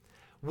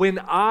 When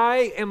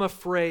I am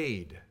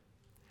afraid,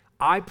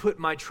 I put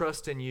my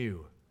trust in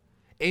you.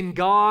 In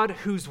God,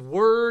 whose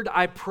word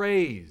I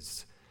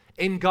praise.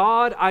 In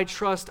God I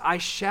trust, I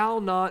shall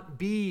not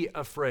be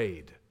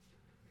afraid.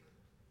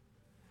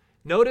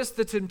 Notice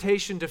the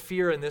temptation to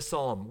fear in this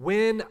psalm.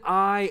 When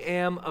I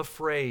am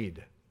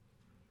afraid.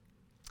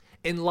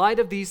 In light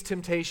of these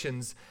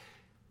temptations,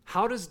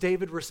 how does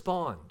David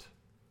respond?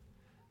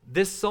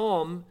 This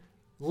psalm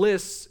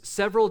lists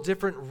several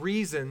different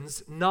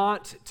reasons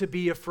not to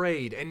be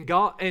afraid. And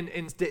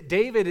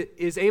David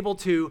is able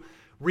to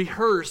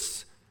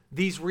rehearse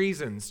these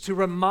reasons, to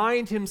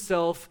remind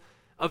himself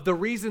of the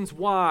reasons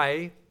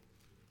why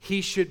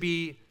he should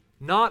be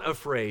not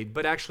afraid,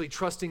 but actually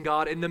trusting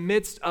God in the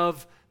midst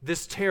of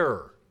this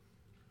terror.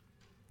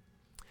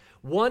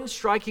 One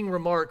striking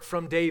remark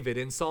from David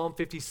in Psalm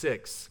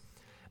 56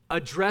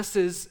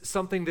 addresses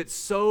something that's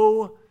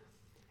so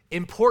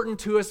important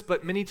to us,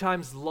 but many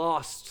times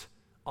lost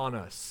on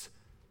us.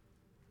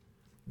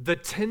 The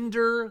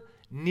tender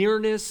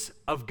nearness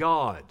of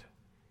God,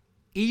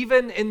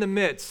 even in the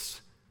midst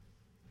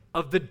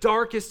of the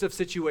darkest of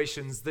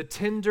situations, the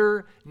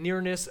tender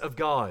nearness of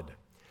God.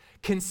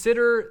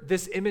 Consider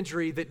this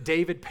imagery that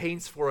David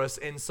paints for us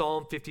in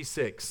Psalm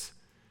 56.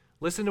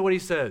 Listen to what he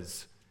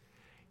says.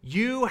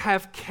 You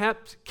have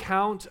kept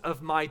count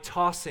of my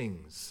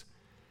tossings.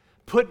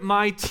 Put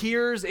my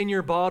tears in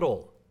your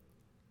bottle.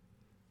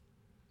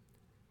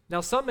 Now,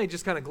 some may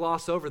just kind of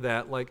gloss over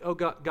that, like, oh,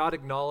 God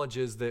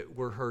acknowledges that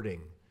we're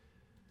hurting.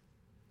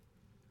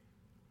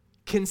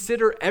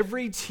 Consider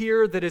every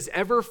tear that has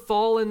ever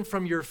fallen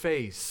from your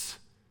face.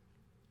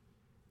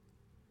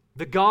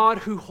 The God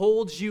who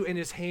holds you in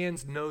his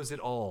hands knows it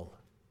all.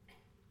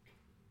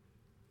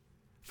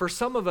 For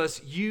some of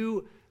us,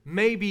 you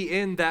may be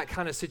in that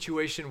kind of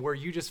situation where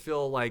you just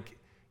feel like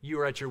you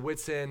are at your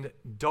wit's end,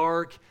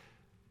 dark,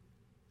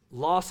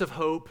 loss of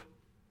hope.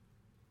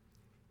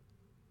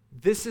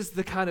 This is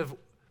the kind of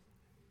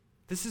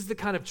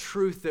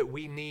truth that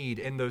we need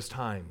in those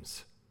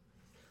times.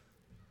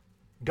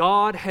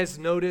 God has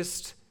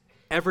noticed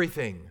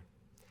everything.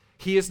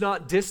 He is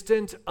not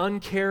distant,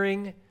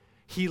 uncaring.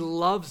 He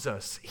loves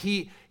us.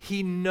 He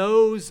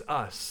knows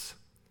us.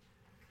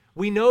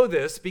 We know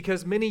this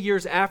because many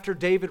years after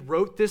David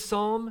wrote this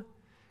psalm,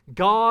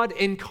 God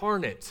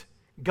incarnate,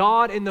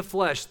 God in the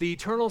flesh, the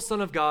eternal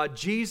Son of God,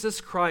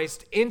 Jesus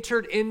Christ,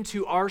 entered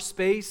into our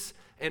space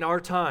and our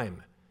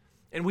time.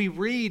 And we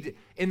read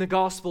in the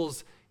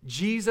Gospels,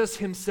 Jesus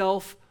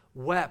himself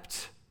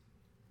wept.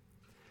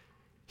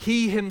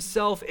 He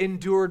himself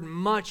endured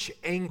much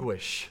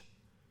anguish.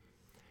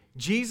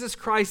 Jesus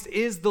Christ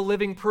is the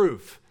living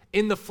proof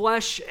in the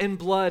flesh and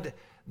blood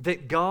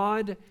that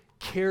God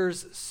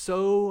cares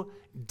so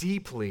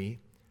deeply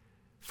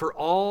for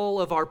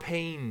all of our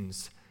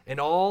pains and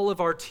all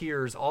of our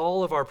tears,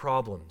 all of our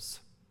problems.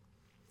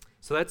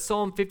 So that's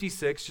Psalm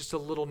 56, just a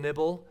little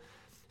nibble.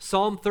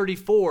 Psalm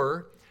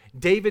 34,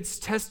 David's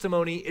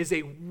testimony is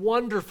a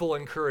wonderful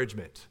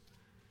encouragement.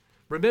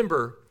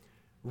 Remember,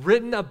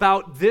 written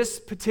about this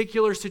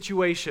particular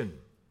situation,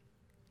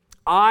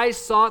 I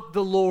sought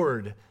the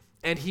Lord,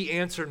 and he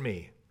answered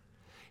me.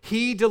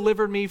 He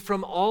delivered me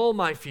from all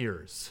my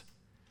fears.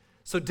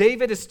 So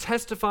David is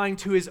testifying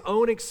to his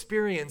own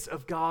experience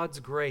of God's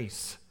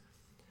grace.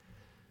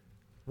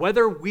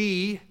 Whether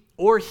we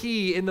or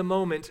he in the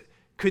moment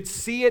could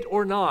see it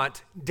or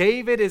not,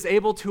 David is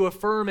able to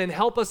affirm and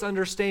help us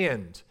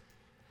understand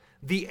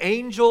the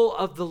angel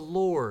of the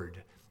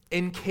Lord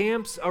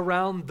encamps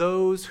around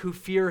those who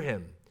fear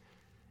him,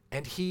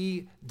 and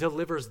he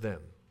delivers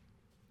them.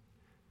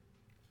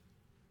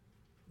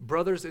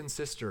 Brothers and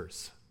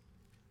sisters,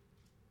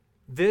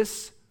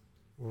 this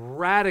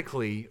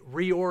radically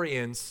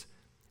reorients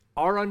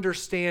our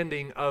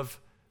understanding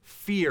of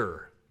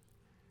fear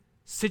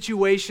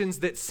situations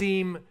that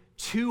seem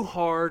too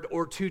hard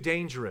or too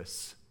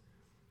dangerous.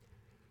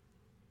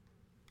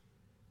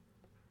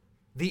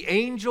 The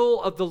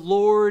angel of the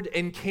Lord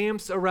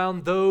encamps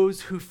around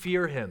those who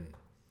fear him,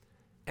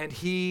 and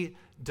he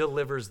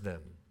delivers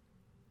them.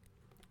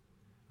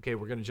 Okay,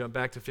 we're going to jump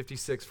back to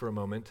 56 for a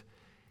moment.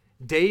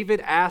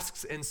 David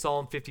asks in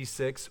Psalm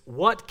 56,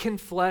 "What can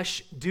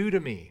flesh do to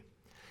me?"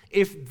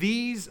 If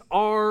these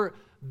are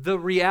the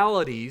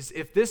realities,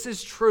 if this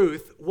is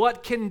truth,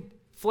 what can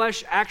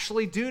flesh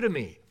actually do to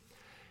me?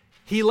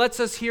 He lets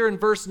us hear in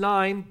verse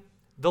 9,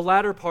 the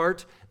latter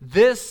part,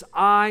 "This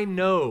I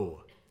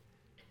know,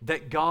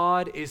 that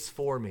God is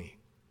for me."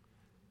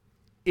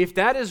 If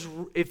that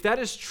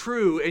is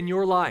true in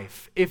your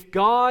life, if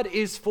God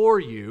is for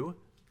you,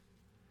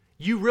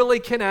 you really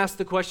can ask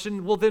the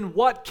question, well, then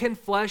what can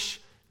flesh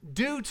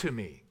do to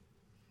me?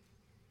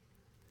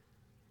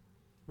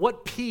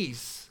 What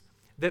peace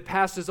that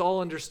passes all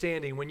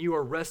understanding when you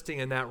are resting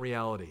in that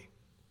reality?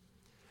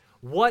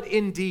 What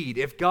indeed?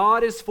 If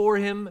God is for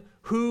him,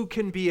 who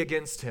can be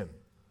against him?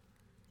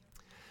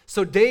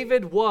 So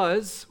David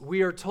was,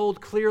 we are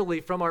told clearly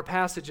from our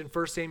passage in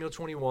 1 Samuel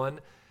 21,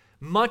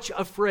 much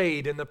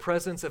afraid in the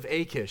presence of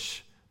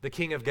Achish, the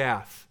king of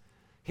Gath.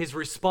 His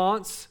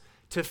response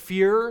to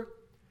fear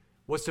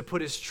was to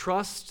put his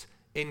trust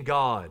in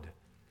God,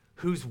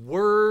 whose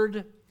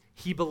word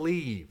he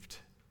believed.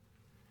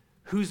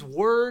 Whose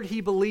word he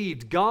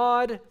believed.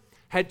 God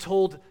had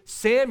told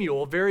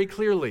Samuel very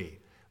clearly,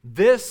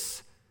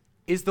 "This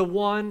is the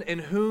one in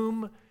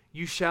whom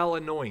you shall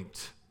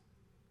anoint."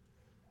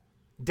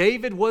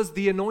 David was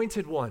the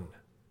anointed one.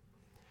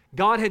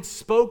 God had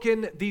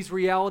spoken these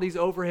realities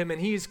over him, and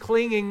he is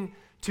clinging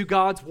to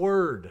God's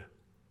word.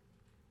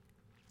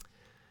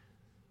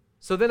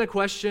 So then a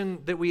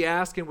question that we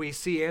ask and we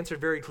see answered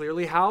very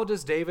clearly, how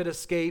does David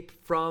escape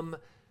from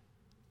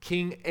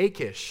King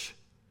Achish?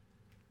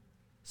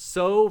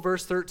 So,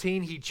 verse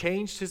 13, he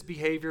changed his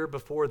behavior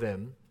before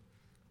them,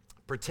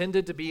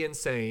 pretended to be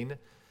insane,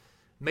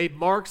 made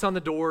marks on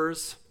the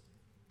doors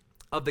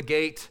of the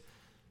gate,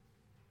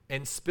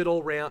 and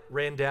spittle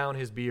ran down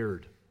his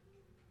beard.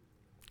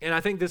 And I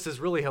think this is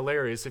really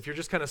hilarious. If you're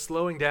just kind of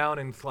slowing down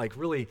and like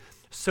really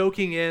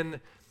soaking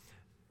in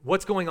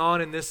what's going on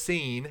in this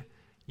scene,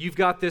 you've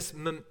got this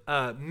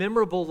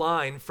memorable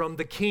line from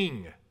the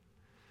king.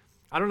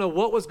 I don't know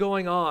what was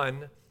going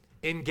on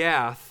in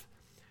Gath,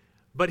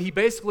 but he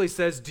basically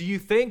says, "Do you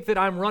think that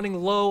I'm running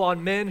low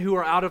on men who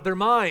are out of their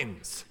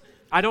minds?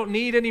 I don't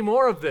need any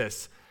more of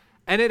this."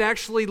 And it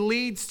actually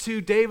leads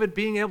to David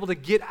being able to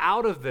get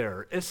out of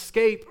there,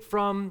 escape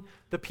from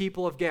the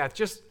people of Gath.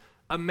 Just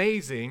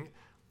amazing.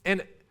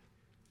 And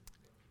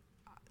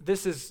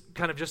this is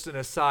kind of just an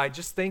aside,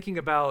 just thinking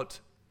about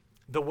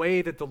the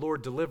way that the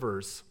Lord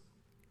delivers.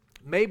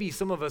 Maybe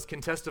some of us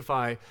can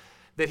testify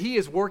that he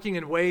is working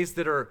in ways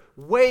that are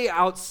way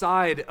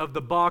outside of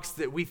the box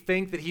that we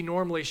think that he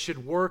normally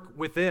should work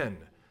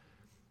within.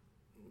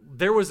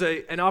 There was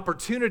an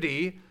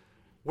opportunity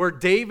where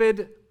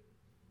David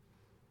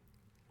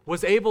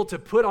was able to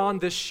put on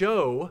this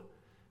show,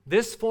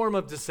 this form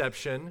of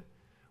deception,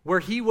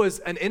 where he was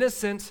an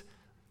innocent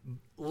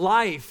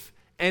life,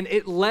 and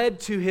it led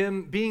to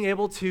him being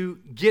able to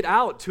get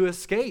out, to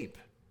escape.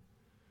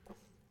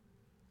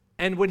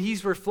 And when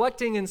he's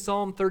reflecting in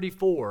Psalm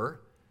 34,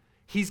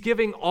 he's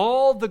giving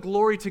all the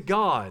glory to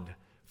God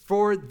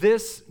for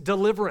this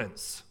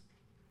deliverance.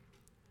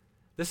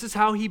 This is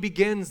how he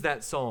begins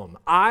that psalm.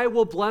 "I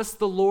will bless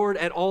the Lord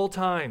at all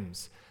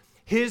times.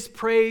 His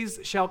praise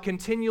shall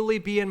continually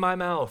be in my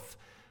mouth.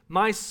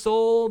 My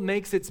soul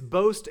makes its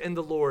boast in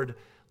the Lord.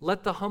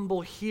 Let the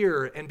humble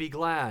hear and be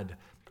glad.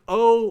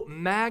 Oh,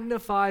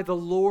 magnify the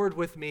Lord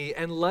with me,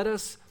 and let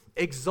us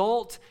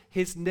exalt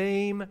his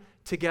name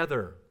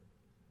together."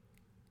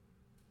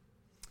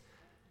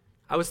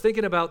 I was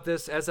thinking about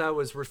this as I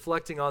was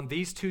reflecting on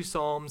these two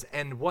psalms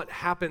and what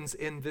happens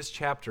in this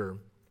chapter,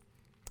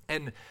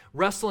 and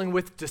wrestling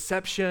with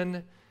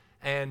deception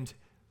and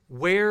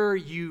where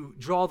you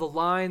draw the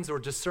lines or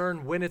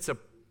discern when it's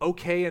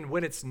okay and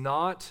when it's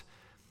not.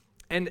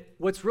 And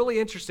what's really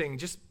interesting,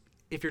 just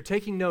if you're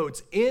taking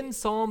notes, in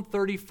Psalm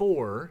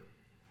 34,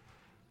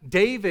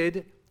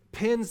 David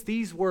pens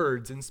these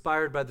words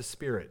inspired by the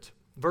Spirit.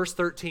 Verse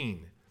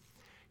 13,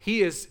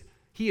 he is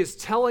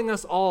telling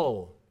us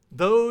all,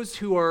 those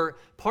who are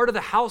part of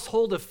the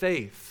household of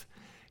faith,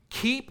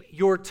 keep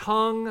your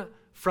tongue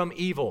from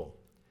evil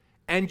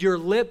and your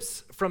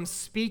lips from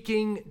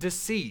speaking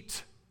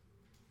deceit.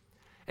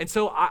 And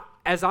so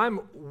as I'm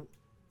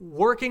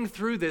working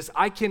through this,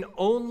 I can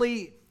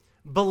only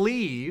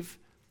believe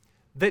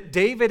that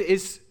David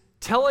is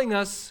telling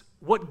us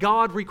what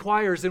God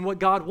requires and what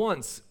God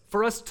wants,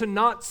 for us to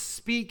not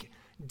speak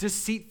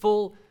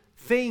deceitful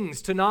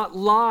things, to not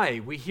lie.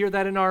 We hear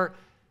that in our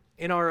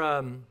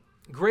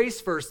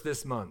grace verse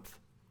this month.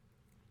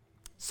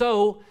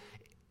 So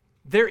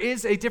there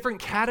is a different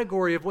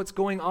category of what's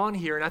going on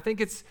here, and I think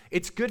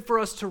it's good for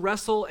us to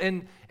wrestle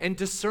and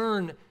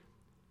discern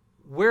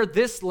where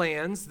this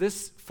lands,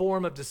 this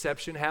form of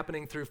deception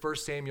happening through 1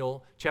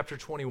 Samuel chapter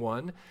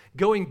 21,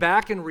 going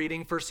back and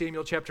reading 1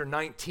 Samuel chapter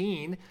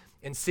 19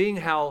 and seeing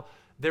how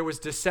there was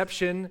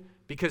deception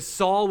because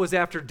Saul was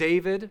after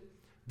David,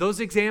 those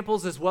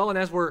examples as well. And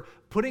as we're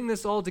putting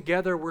this all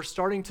together, we're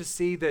starting to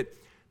see that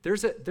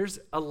there's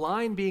a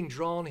line being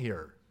drawn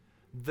here.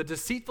 The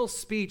deceitful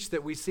speech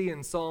that we see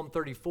in Psalm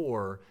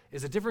 34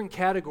 is a different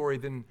category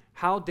than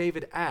how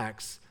David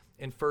acts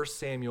in 1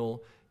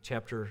 Samuel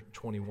chapter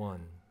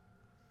 21.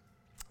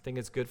 I think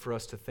it's good for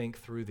us to think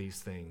through these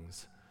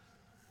things.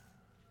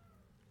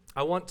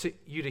 I want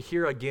you to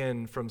hear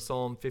again from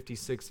Psalm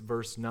 56,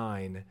 verse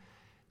 9,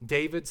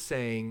 David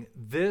saying,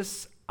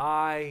 "This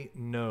I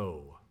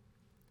know,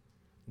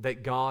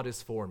 that God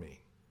is for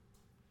me."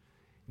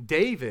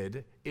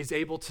 David is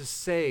able to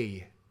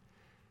say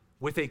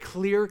with a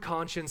clear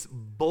conscience,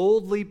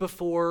 boldly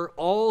before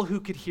all who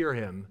could hear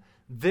him,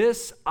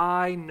 "This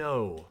I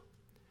know,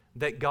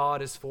 that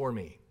God is for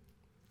me."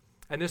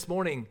 And this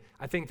morning,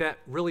 I think that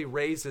really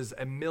raises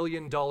 $1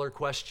 million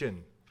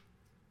question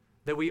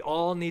that we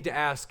all need to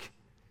ask.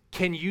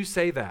 Can you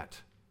say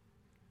that?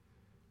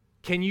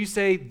 Can you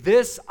say,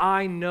 "This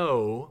I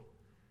know,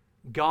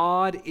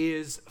 God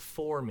is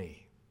for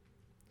me"?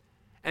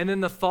 And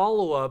then the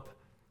follow-up,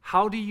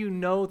 how do you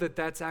know that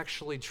that's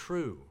actually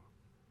true?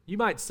 You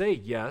might say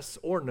yes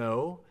or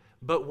no,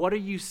 but what are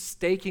you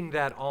staking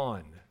that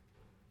on?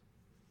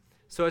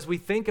 So as we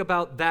think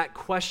about that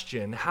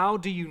question, how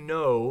do you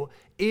know,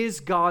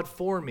 is God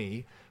for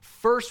me?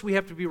 First, we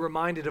have to be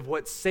reminded of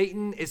what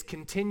Satan is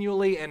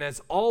continually and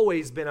has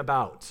always been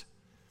about.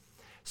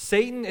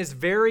 Satan is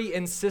very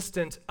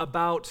insistent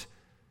about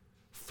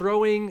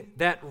throwing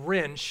that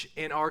wrench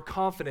in our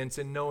confidence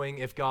in knowing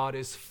if God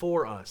is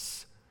for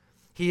us.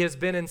 He has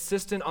been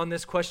insistent on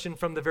this question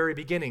from the very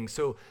beginning.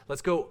 So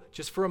let's go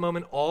just for a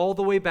moment all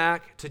the way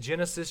back to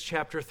Genesis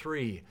chapter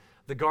 3,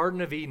 the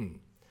Garden of Eden.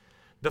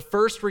 The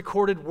first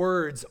recorded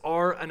words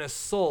are an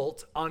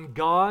assault on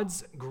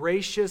God's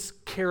gracious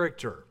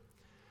character.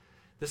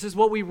 This is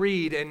what we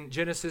read in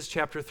Genesis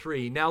chapter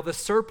 3. "Now the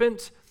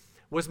serpent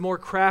was more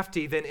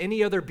crafty than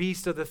any other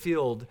beast of the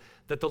field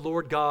that the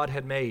Lord God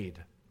had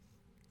made.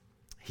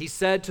 He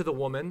said to the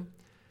woman,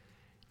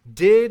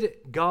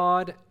 'Did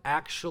God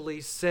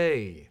actually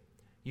say,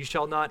 you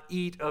shall not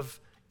eat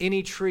of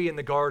any tree in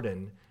the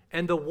garden?'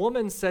 And the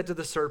woman said to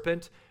the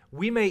serpent,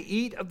 'We may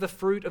eat of the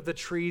fruit of the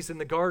trees in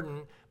the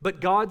garden,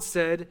 but God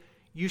said,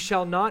 you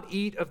shall not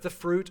eat of the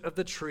fruit of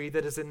the tree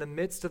that is in the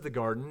midst of the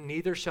garden,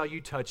 neither shall you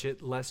touch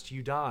it, lest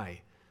you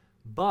die.'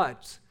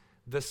 But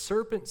the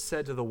serpent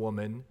said to the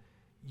woman,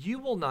 'You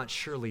will not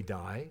surely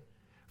die,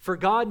 for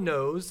God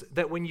knows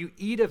that when you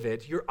eat of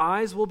it, your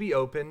eyes will be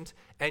opened,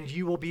 and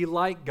you will be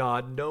like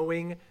God,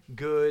 knowing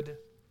good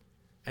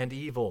and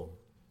evil.'"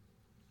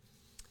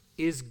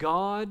 Is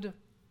God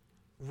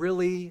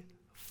really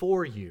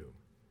for you?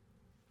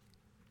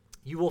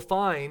 You will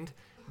find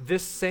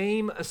this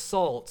same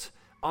assault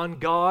on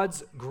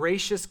God's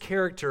gracious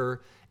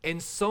character in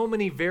so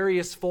many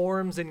various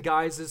forms and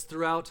guises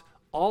throughout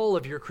all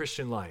of your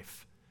Christian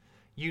life.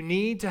 You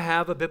need to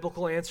have a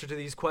biblical answer to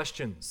these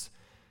questions.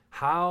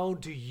 How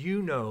do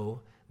you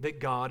know that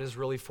God is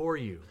really for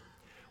you?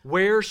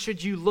 Where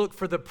should you look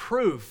for the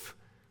proof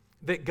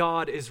that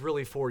God is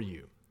really for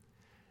you?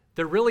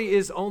 There really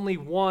is only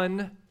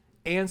one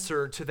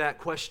answer to that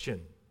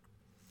question.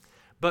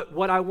 But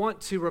what I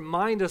want to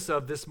remind us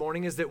of this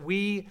morning is that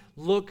we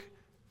look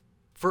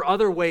for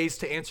other ways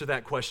to answer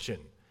that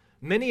question.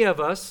 Many of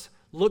us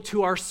look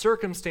to our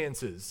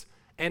circumstances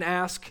and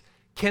ask,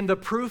 can the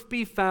proof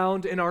be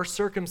found in our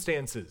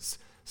circumstances?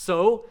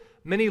 So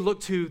many look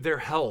to their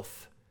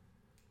health,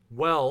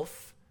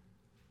 wealth,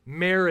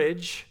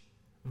 marriage,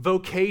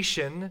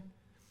 vocation,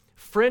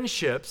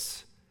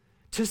 friendships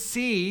to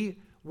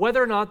see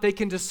whether or not they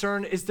can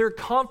discern, is there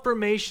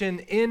confirmation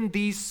in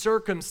these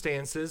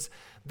circumstances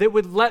that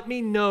would let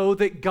me know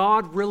that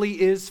God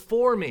really is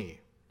for me?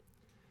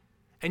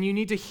 And you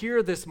need to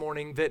hear this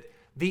morning that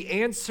the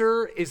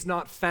answer is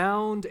not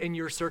found in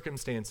your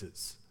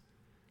circumstances.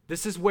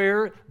 This is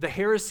where the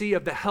heresy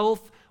of the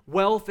health,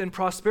 wealth, and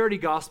prosperity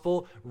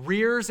gospel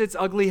rears its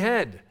ugly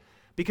head,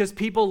 because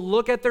people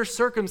look at their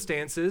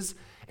circumstances,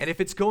 and if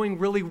it's going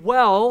really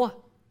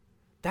well,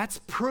 that's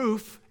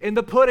proof in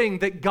the pudding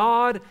that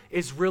God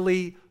is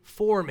really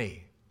for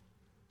me.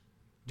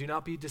 Do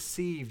not be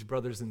deceived,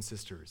 brothers and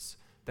sisters.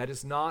 That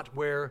is not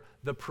where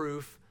the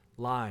proof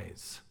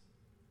lies.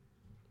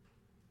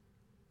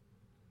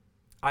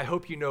 I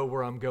hope you know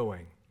where I'm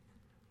going.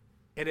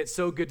 And it's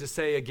so good to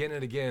say again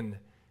and again,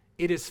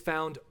 it is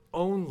found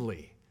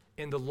only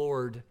in the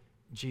Lord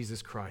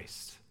Jesus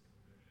Christ.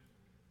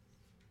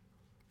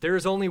 There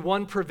is only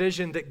one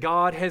provision that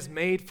God has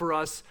made for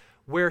us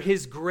where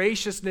his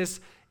graciousness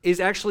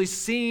is actually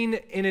seen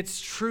in its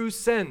true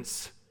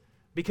sense,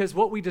 because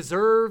what we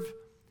deserve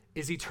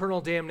is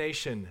eternal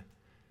damnation.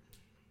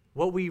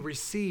 What we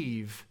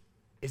receive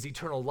is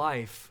eternal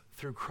life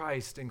through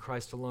Christ and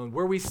Christ alone,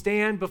 where we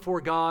stand before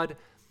God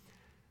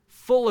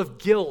full of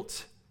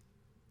guilt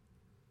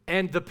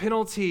and the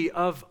penalty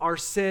of our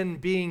sin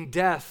being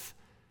death,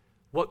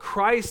 what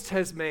Christ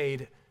has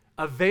made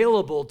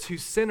available to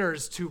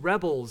sinners, to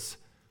rebels,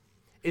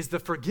 is the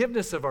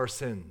forgiveness of our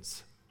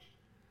sins,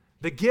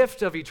 the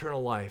gift of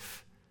eternal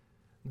life,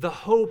 the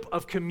hope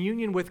of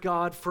communion with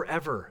God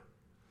forever.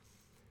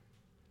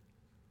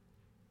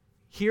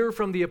 Hear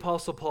from the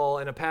Apostle Paul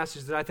in a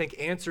passage that I think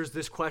answers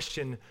this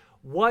question: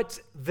 what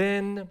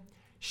then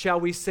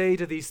shall we say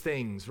to these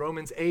things?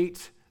 Romans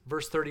 8,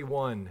 verse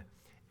 31.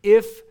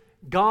 If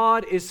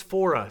God is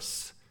for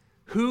us,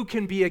 who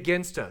can be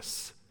against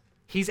us?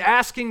 He's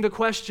asking the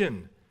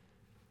question.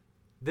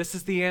 This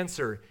is the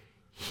answer.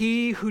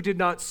 He who did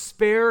not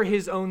spare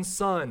his own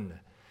son,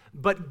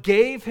 but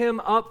gave him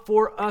up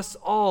for us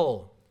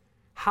all,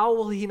 how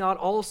will he not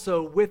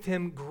also with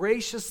him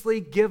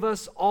graciously give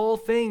us all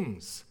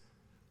things?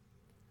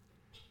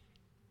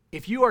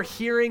 If you are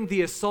hearing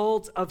the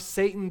assault of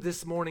Satan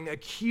this morning,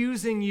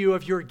 accusing you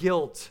of your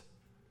guilt,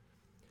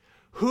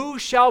 who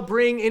shall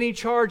bring any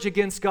charge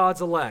against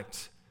God's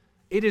elect?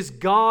 It is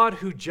God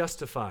who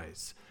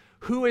justifies.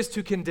 Who is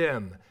to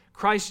condemn?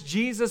 Christ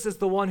Jesus is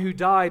the one who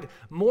died,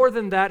 more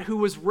than that, who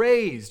was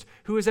raised,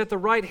 who is at the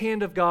right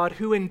hand of God,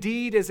 who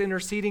indeed is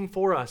interceding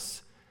for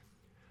us.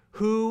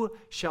 Who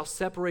shall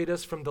separate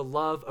us from the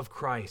love of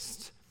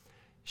Christ?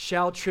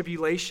 Shall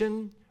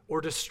tribulation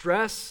or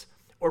distress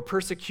or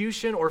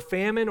persecution or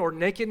famine or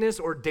nakedness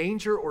or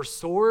danger or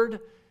sword?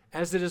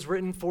 As it is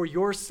written, for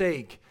your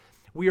sake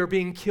we are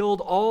being killed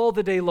all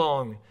the day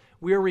long.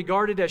 We are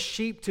regarded as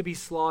sheep to be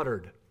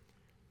slaughtered.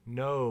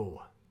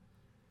 No.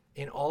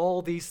 In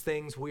all these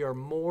things we are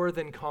more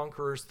than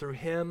conquerors through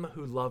him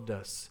who loved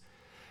us.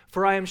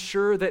 For I am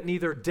sure that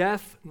neither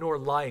death nor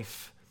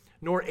life,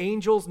 nor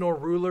angels nor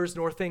rulers,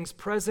 nor things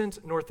present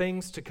nor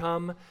things to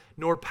come,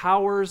 nor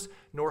powers,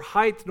 nor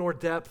height nor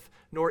depth,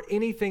 nor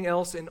anything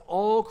else in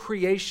all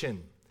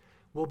creation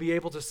will be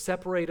able to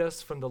separate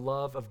us from the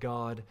love of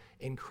God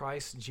in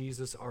Christ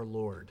Jesus our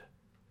Lord.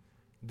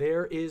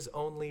 There is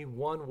only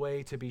one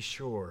way to be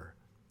sure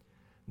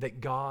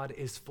that God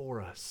is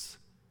for us.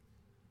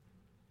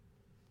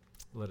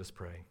 Let us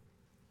pray.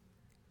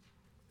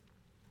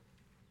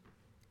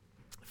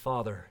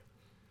 Father,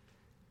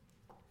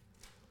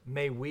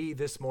 may we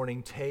this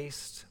morning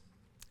taste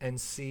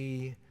and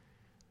see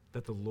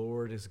that the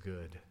Lord is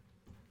good.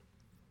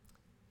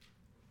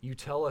 You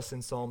tell us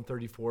in Psalm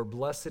 34,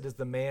 blessed is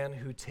the man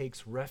who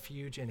takes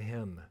refuge in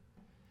him.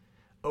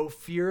 O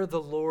fear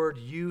the Lord,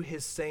 you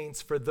his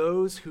saints, for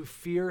those who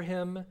fear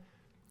him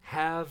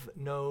have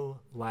no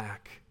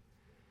lack.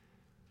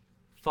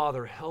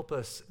 Father, help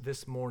us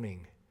this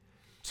morning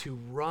to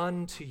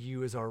run to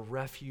you as our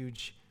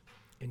refuge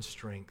and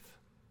strength.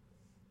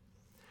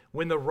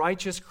 When the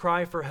righteous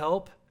cry for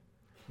help,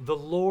 the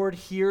Lord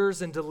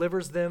hears and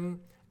delivers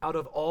them out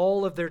of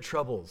all of their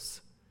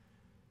troubles.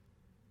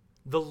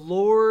 The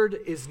Lord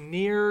is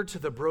near to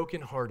the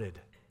brokenhearted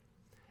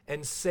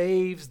and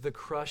saves the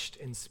crushed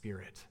in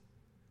spirit.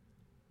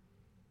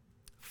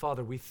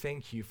 Father, we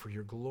thank you for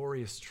your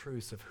glorious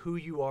truths of who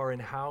you are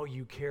and how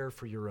you care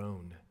for your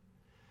own.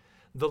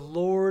 The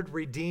Lord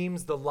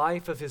redeems the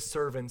life of his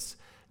servants.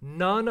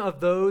 None of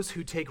those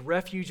who take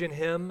refuge in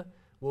him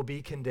will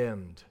be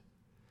condemned.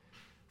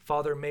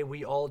 Father, may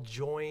we all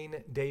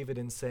join David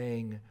in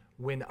saying,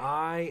 when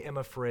I am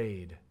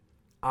afraid,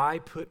 I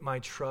put my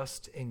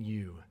trust in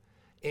you,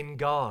 in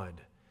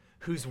God,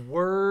 whose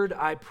word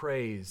I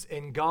praise.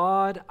 In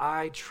God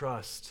I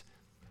trust.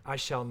 I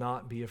shall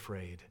not be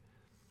afraid.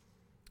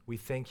 We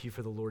thank you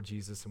for the Lord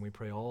Jesus, and we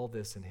pray all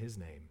this in his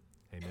name.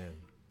 Amen.